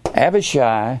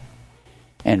 Abishai,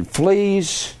 and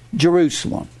flees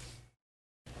Jerusalem.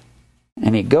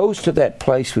 And he goes to that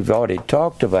place we've already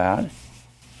talked about.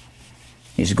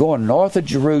 He's going north of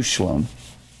Jerusalem.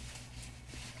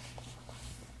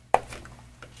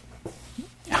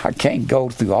 I can't go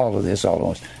through all of this all at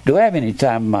once. Do I have any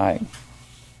time, Mike?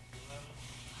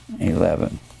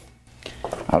 11.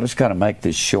 I'll just kind of make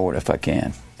this short if I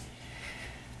can.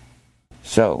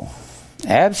 So,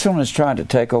 Absalom is trying to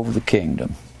take over the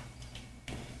kingdom.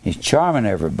 He's charming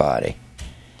everybody.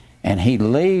 And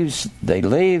they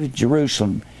leave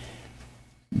Jerusalem.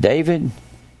 David,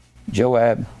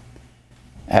 Joab,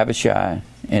 Abishai,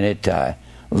 and Ittai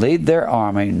lead their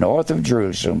army north of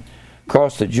Jerusalem,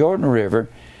 cross the Jordan River,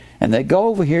 and they go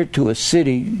over here to a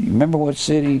city. You remember what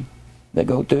city they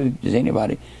go to? Was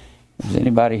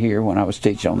anybody here when I was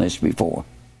teaching on this before?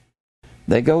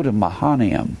 They go to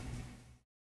Mahanaim.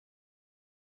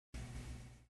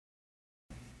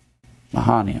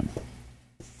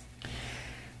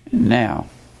 Now,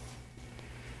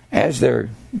 as they're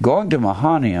going to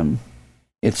Mahanaim,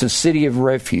 it's a city of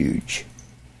refuge.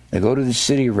 They go to the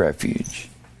city of refuge.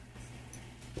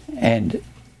 And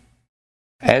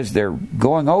as they're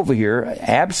going over here,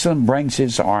 Absalom brings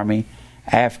his army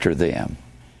after them.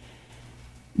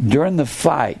 During the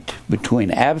fight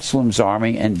between Absalom's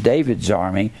army and David's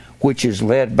army, which is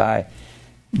led by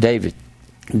David's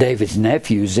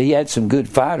nephews, he had some good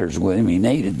fighters with him. He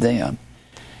needed them.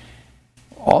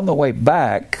 On the way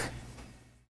back,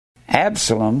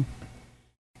 Absalom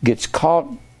gets caught.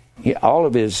 All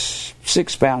of his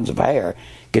 6 pounds of hair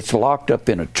gets locked up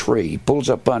in a tree, pulls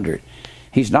up under it.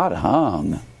 He's not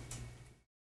hung.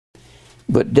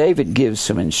 But David gives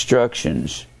some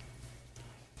instructions.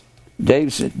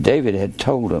 David had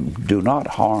told him, do not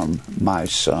harm my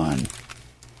son.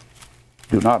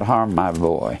 Do not harm my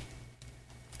boy.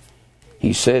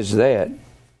 He says that.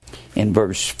 in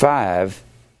verse 5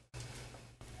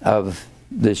 of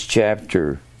this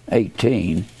chapter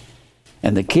 18,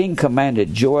 and the king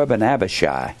commanded Joab and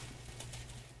Abishai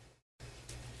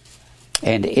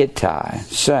and Ittai,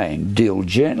 saying, deal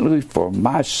gently for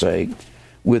my sake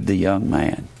with the young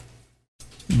man.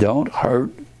 Don't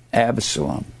hurt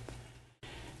Absalom.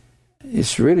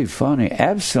 It's really funny.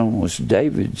 Absalom was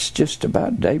just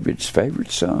about David's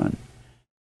favorite son.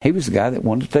 He was the guy that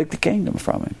wanted to take the kingdom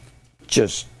from him.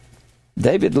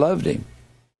 David loved him.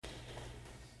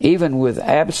 Even with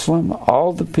Absalom,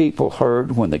 all the people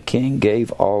heard when the king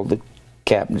gave all the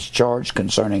captains charge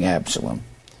concerning Absalom.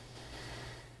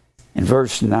 In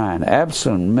verse 9,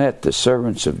 Absalom met the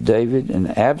servants of David,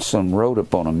 and Absalom rode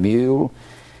upon a mule,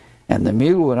 and the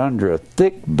mule went under a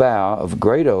thick bough of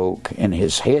great oak, and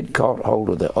his head caught hold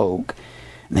of the oak,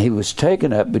 and he was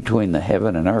taken up between the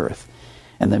heaven and earth.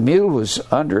 And the mule was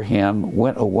under him,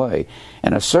 went away.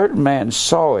 And a certain man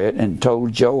saw it and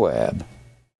told Joab.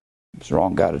 It's the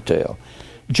wrong guy to tell.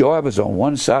 Joab is on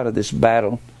one side of this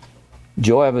battle.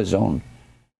 Joab is on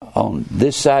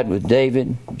this side with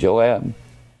David, Joab,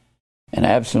 and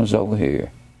Absalom's over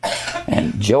here.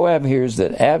 And Joab hears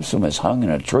that Absalom is hung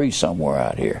in a tree somewhere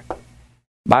out here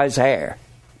by his hair.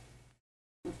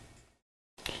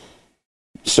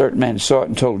 A certain man saw it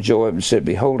and told Joab and said,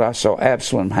 behold, I saw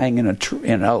Absalom hanging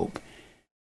in an oak.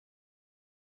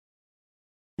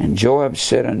 And Joab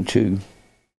said unto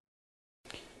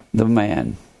the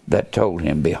man that told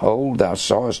him, behold, thou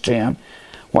sawest him.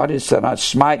 Why didst thou not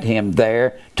smite him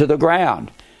there to the ground?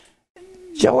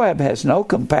 Joab has no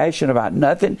compassion about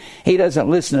nothing. He doesn't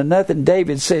listen to nothing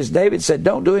David says. David said,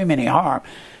 don't do him any harm.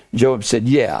 Joab said,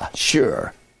 yeah,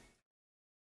 sure.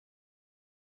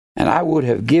 And I would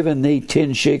have given thee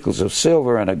 10 shekels of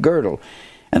silver and a girdle.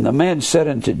 And the man said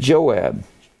unto Joab,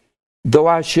 though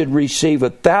I should receive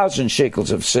 1,000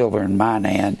 shekels of silver in mine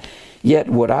hand, yet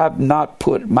would I not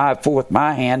put forth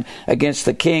my hand against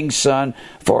the king's son,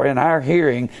 for in our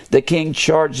hearing the king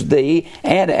charged thee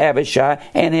and Abishai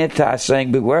and Ittai,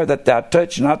 saying, beware that thou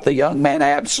touch not the young man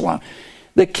Absalom.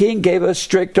 The king gave us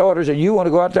strict orders, and you want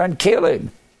to go out there and kill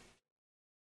him.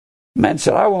 The man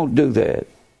said, I won't do that.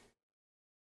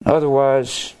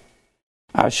 Otherwise,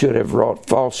 I should have wrought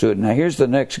falsehood. Now here's the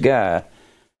next guy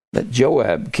that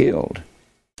Joab killed.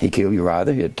 He killed Uriah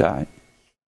the Hittite.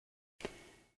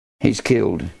 He's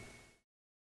killed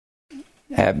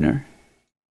Abner.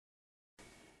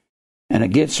 And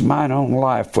against mine own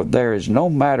life, for there is no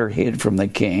matter hid from the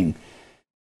king,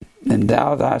 and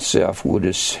thou thyself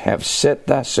wouldst have set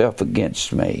thyself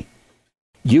against me.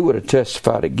 You would have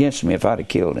testified against me if I'd have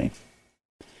killed him.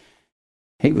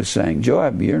 He was saying,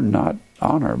 Joab, you're not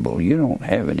honorable. You don't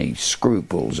have any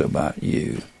scruples about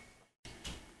you.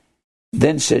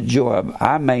 Then said Joab,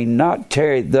 I may not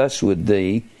tarry thus with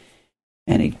thee.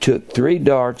 And he took 3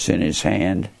 darts in his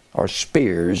hand, or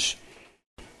spears,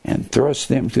 and thrust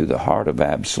them through the heart of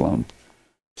Absalom.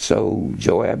 So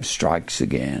Joab strikes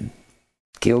again,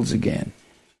 kills again.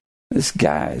 This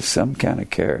guy is some kind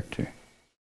of character.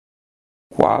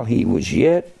 While he was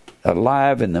yet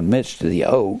alive in the midst of the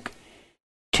oak,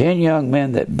 10 young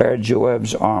men that bare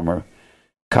Joab's armor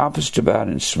compassed about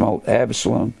and smote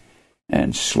Absalom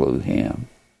and slew him.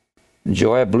 And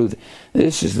Joab blew.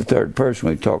 This is the third person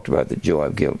we've talked about that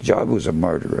Joab killed. Joab was a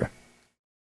murderer.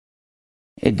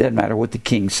 It doesn't matter what the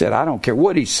king said. I don't care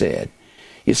what he said.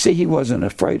 You see, he wasn't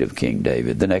afraid of King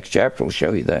David. The next chapter will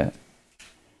show you that.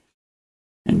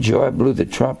 And Joab blew the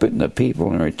trumpet, and the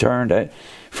people and returned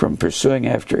from pursuing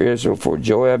after Israel, for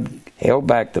Joab held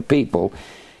back the people.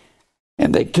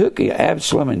 And they took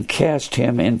Absalom and cast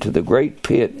him into the great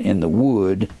pit in the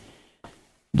wood.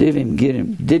 Didn't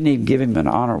even give him an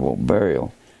honorable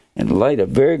burial, and laid a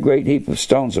very great heap of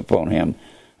stones upon him.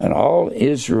 And all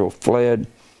Israel fled,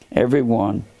 every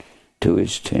one to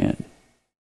his tent.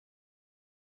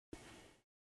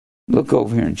 Look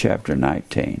over here in chapter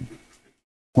 19.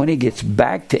 When he gets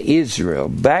back to Israel,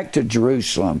 back to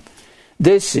Jerusalem,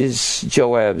 this is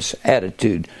Joab's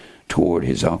attitude toward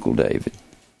his uncle David.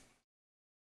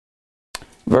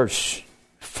 Verse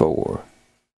 4.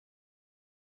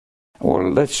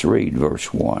 Well, let's read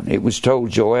verse 1. It was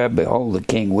told Joab, behold, the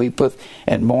king weepeth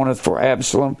and mourneth for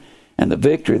Absalom. And the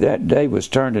victory that day was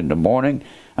turned into mourning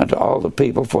unto all the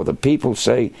people. For the people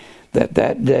say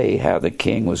that day how the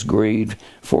king was grieved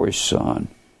for his son.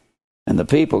 And the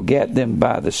people gat them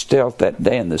by the stealth that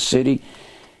day in the city.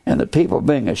 And the people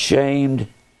being ashamed,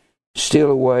 steal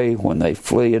away when they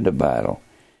flee into battle.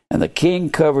 And the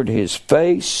king covered his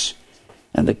face.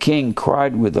 And the king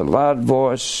cried with a loud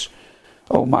voice,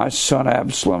 O my son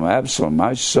Absalom, Absalom,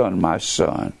 my son, my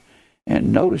son.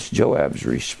 And notice Joab's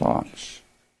response.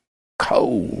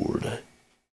 cold.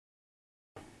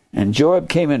 And Joab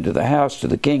came into the house to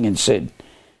the king and said,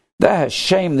 Thou hast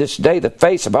shamed this day the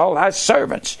face of all thy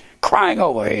servants, crying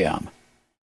over him.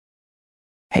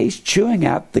 He's chewing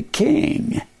out the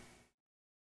king.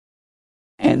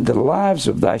 And the lives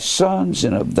of thy sons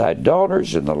and of thy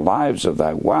daughters, and the lives of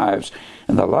thy wives,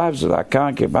 and the lives of thy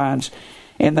concubines,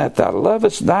 and that thou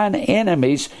lovest thine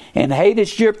enemies and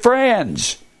hatest your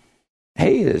friends.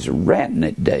 He is ranting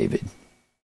at David.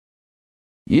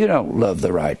 You don't love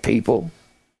the right people.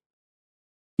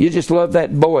 You just love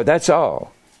that boy, that's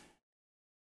all.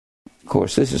 Of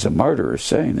course, this is a murderer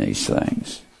saying these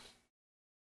things.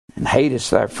 And hatest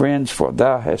thy friends, for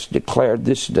thou hast declared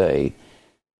this day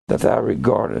that thou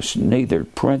regardest neither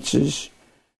princes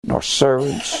nor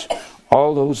servants,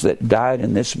 all those that died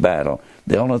in this battle.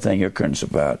 The only thing you're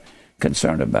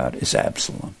concerned about is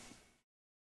Absalom.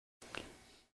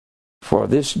 For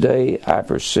this day I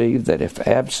perceive that if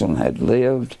Absalom had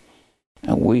lived,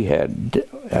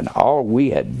 and all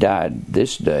we had died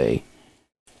this day,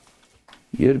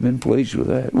 you'd have been pleased with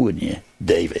that, wouldn't you,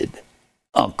 David,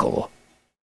 uncle?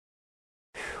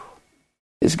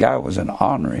 This guy was an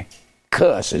ornery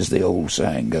cuss, as the old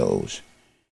saying goes.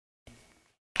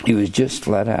 He was just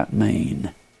flat out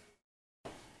mean.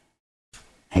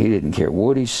 He didn't care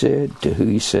what he said, to who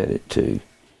he said it to.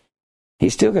 He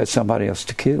still got somebody else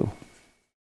to kill.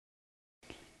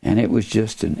 And it was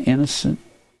just an innocent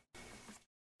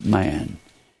man.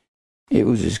 It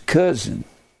was his cousin.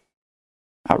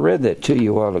 I read that to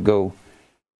you a while ago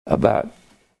about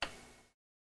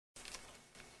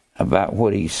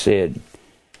what he said.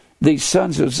 These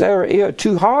sons of Zeruiah are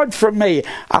too hard for me.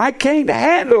 I can't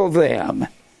handle them.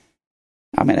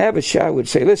 I mean, Abishai would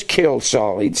say, let's kill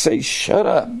Saul. He'd say, shut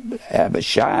up,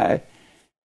 Abishai.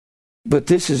 But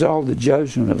this is all the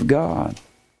judgment of God.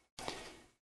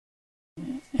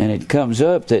 And it comes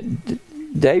up that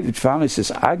David finally says,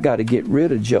 I got to get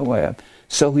rid of Joab.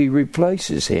 So he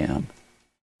replaces him.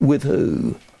 With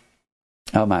who?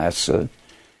 Amasa,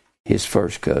 his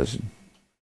first cousin.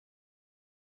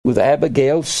 With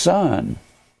Abigail's son.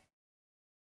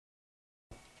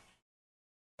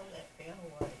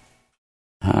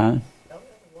 Huh?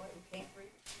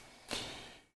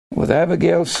 With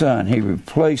Abigail's son, he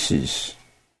replaces.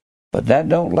 But that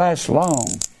don't last long.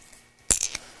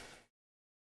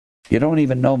 You don't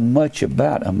even know much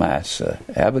about Amasa,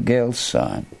 Abigail's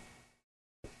son.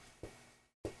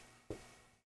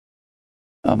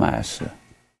 Amasa.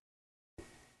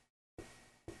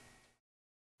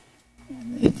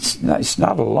 It's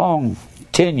not a long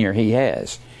tenure he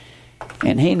has.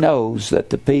 And he knows that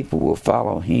the people will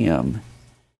follow him.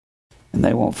 And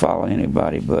they won't follow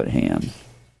anybody but him.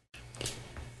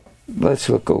 Let's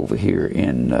look over here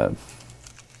in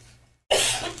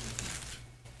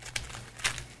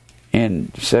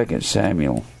 2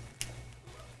 Samuel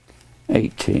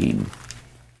 18.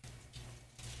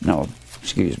 No,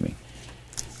 excuse me.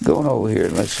 Going over here,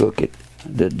 let's look at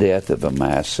the death of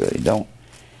Amasa.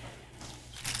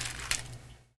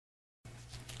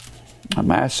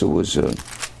 Amasa was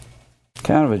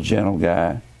kind of a gentle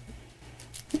guy,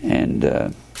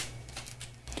 and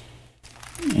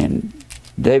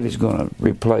David's going to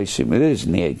replace him. It is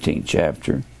in the 18th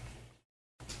chapter.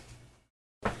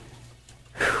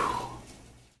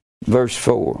 Verse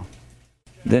 4.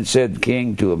 Then said the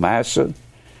king to Amasa,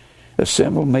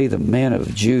 assemble me the men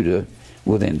of Judah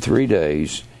within 3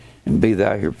 days, and be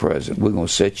thou here present. We're going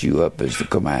to set you up as the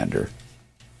commander.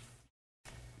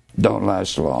 Don't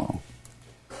last long.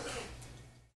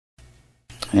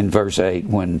 In verse 8,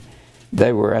 when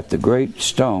they were at the great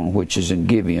stone which is in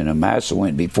Gibeon, Amasa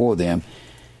went before them,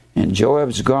 and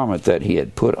Joab's garment that he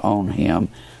had put on him,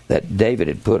 that David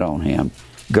had put on him,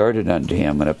 girded unto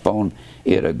him, and upon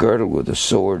it a girdle with a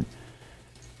sword,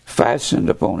 fastened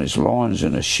upon his loins,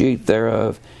 and a sheath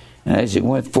thereof, and as he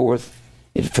went forth,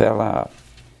 it fell out.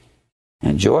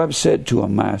 And Joab said to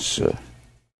Amasa,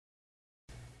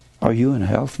 are you in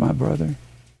health, my brother?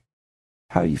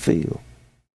 How do you feel?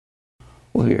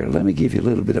 Well, here, let me give you a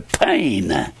little bit of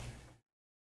pain.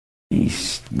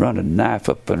 He's run a knife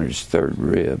up under his third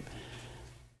rib.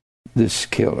 This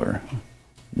killer,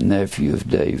 nephew of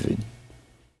David.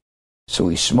 So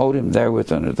he smote him therewith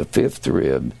under the fifth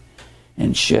rib,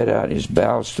 and shed out his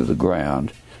bowels to the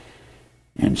ground,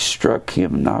 and struck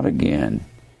him not again,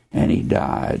 and he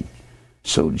died.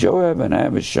 So Joab and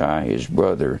Abishai, his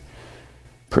brother,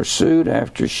 pursued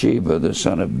after Sheba, the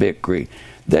son of Bichri.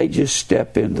 They just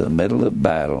step into the middle of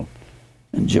battle,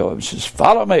 and Joab says,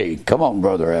 follow me. Come on,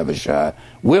 brother Abishai.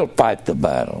 We'll fight the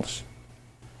battles.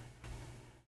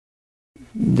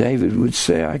 David would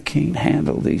say, I can't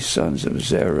handle these sons of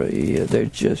Zeruiah. They're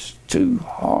just too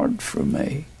hard for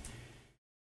me.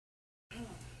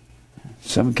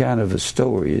 Some kind of a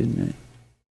story, isn't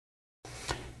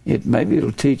it? Maybe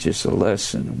it'll teach us a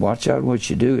lesson. Watch out what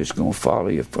you do. It's going to follow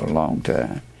you for a long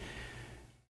time.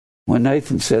 When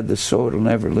Nathan said the sword will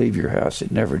never leave your house,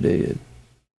 it never did.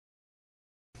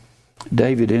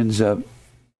 David ends up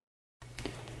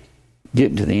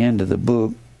getting to the end of the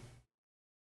book,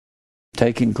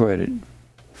 taking credit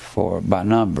for, by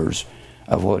numbers,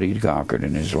 of what he'd conquered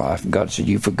in his life. And God said,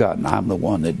 you've forgotten I'm the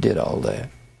one that did all that.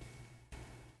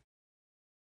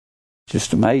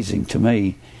 Just amazing to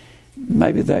me.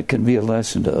 Maybe that can be a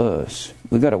lesson to us.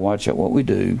 We've got to watch out what we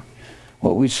do,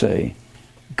 what we say.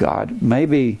 God,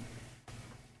 maybe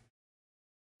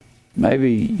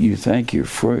you think you're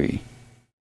free.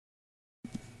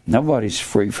 Nobody's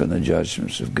free from the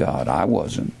judgments of God. I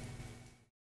wasn't.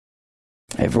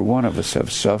 Every one of us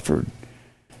have suffered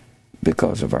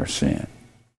because of our sin.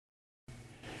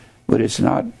 But it's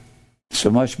not so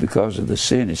much because of the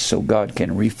sin, it's so God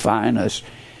can refine us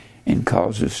and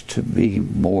cause us to be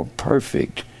more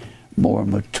perfect, more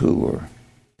mature,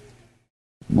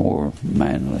 more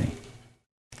manly.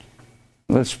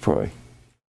 Let's pray.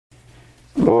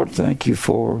 Lord, thank you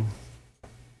for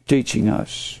teaching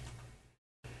us,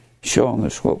 showing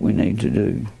us what we need to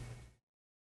do.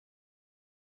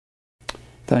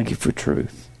 Thank you for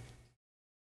truth.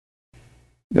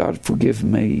 God, forgive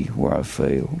me where I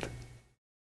failed.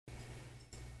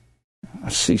 I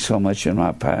see so much in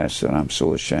my past that I'm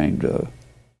so ashamed of.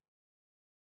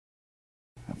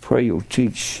 I pray you'll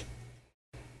teach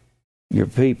your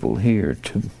people here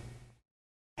to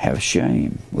have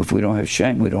shame. If we don't have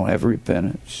shame, we don't have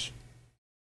repentance.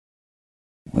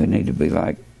 We need to be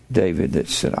like David that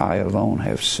said, I alone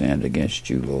have sinned against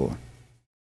you, Lord.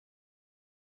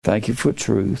 Thank you for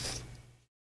truth.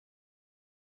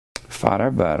 Fight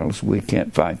our battles. We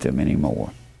can't fight them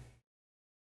anymore.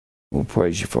 We'll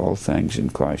praise you for all things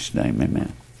in Christ's name.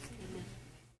 Amen.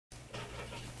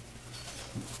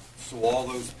 So all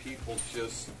those people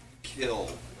just kill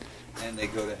and they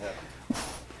go to heaven?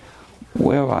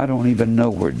 Well, I don't even know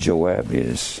where Joab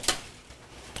is.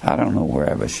 I don't know where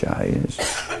Abishai is.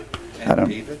 And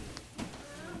David?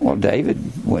 Well,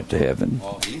 David went to heaven.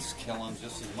 Well, he's killing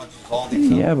just as much as all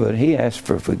these others. Yeah, but he asked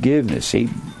for forgiveness. He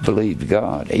believed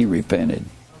God. He repented.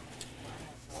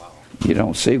 You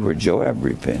don't see where Joab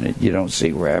repented. You don't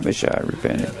see where Abishai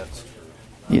repented.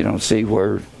 You don't see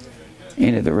where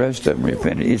any of the rest of them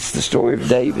repented. It's the story of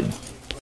David.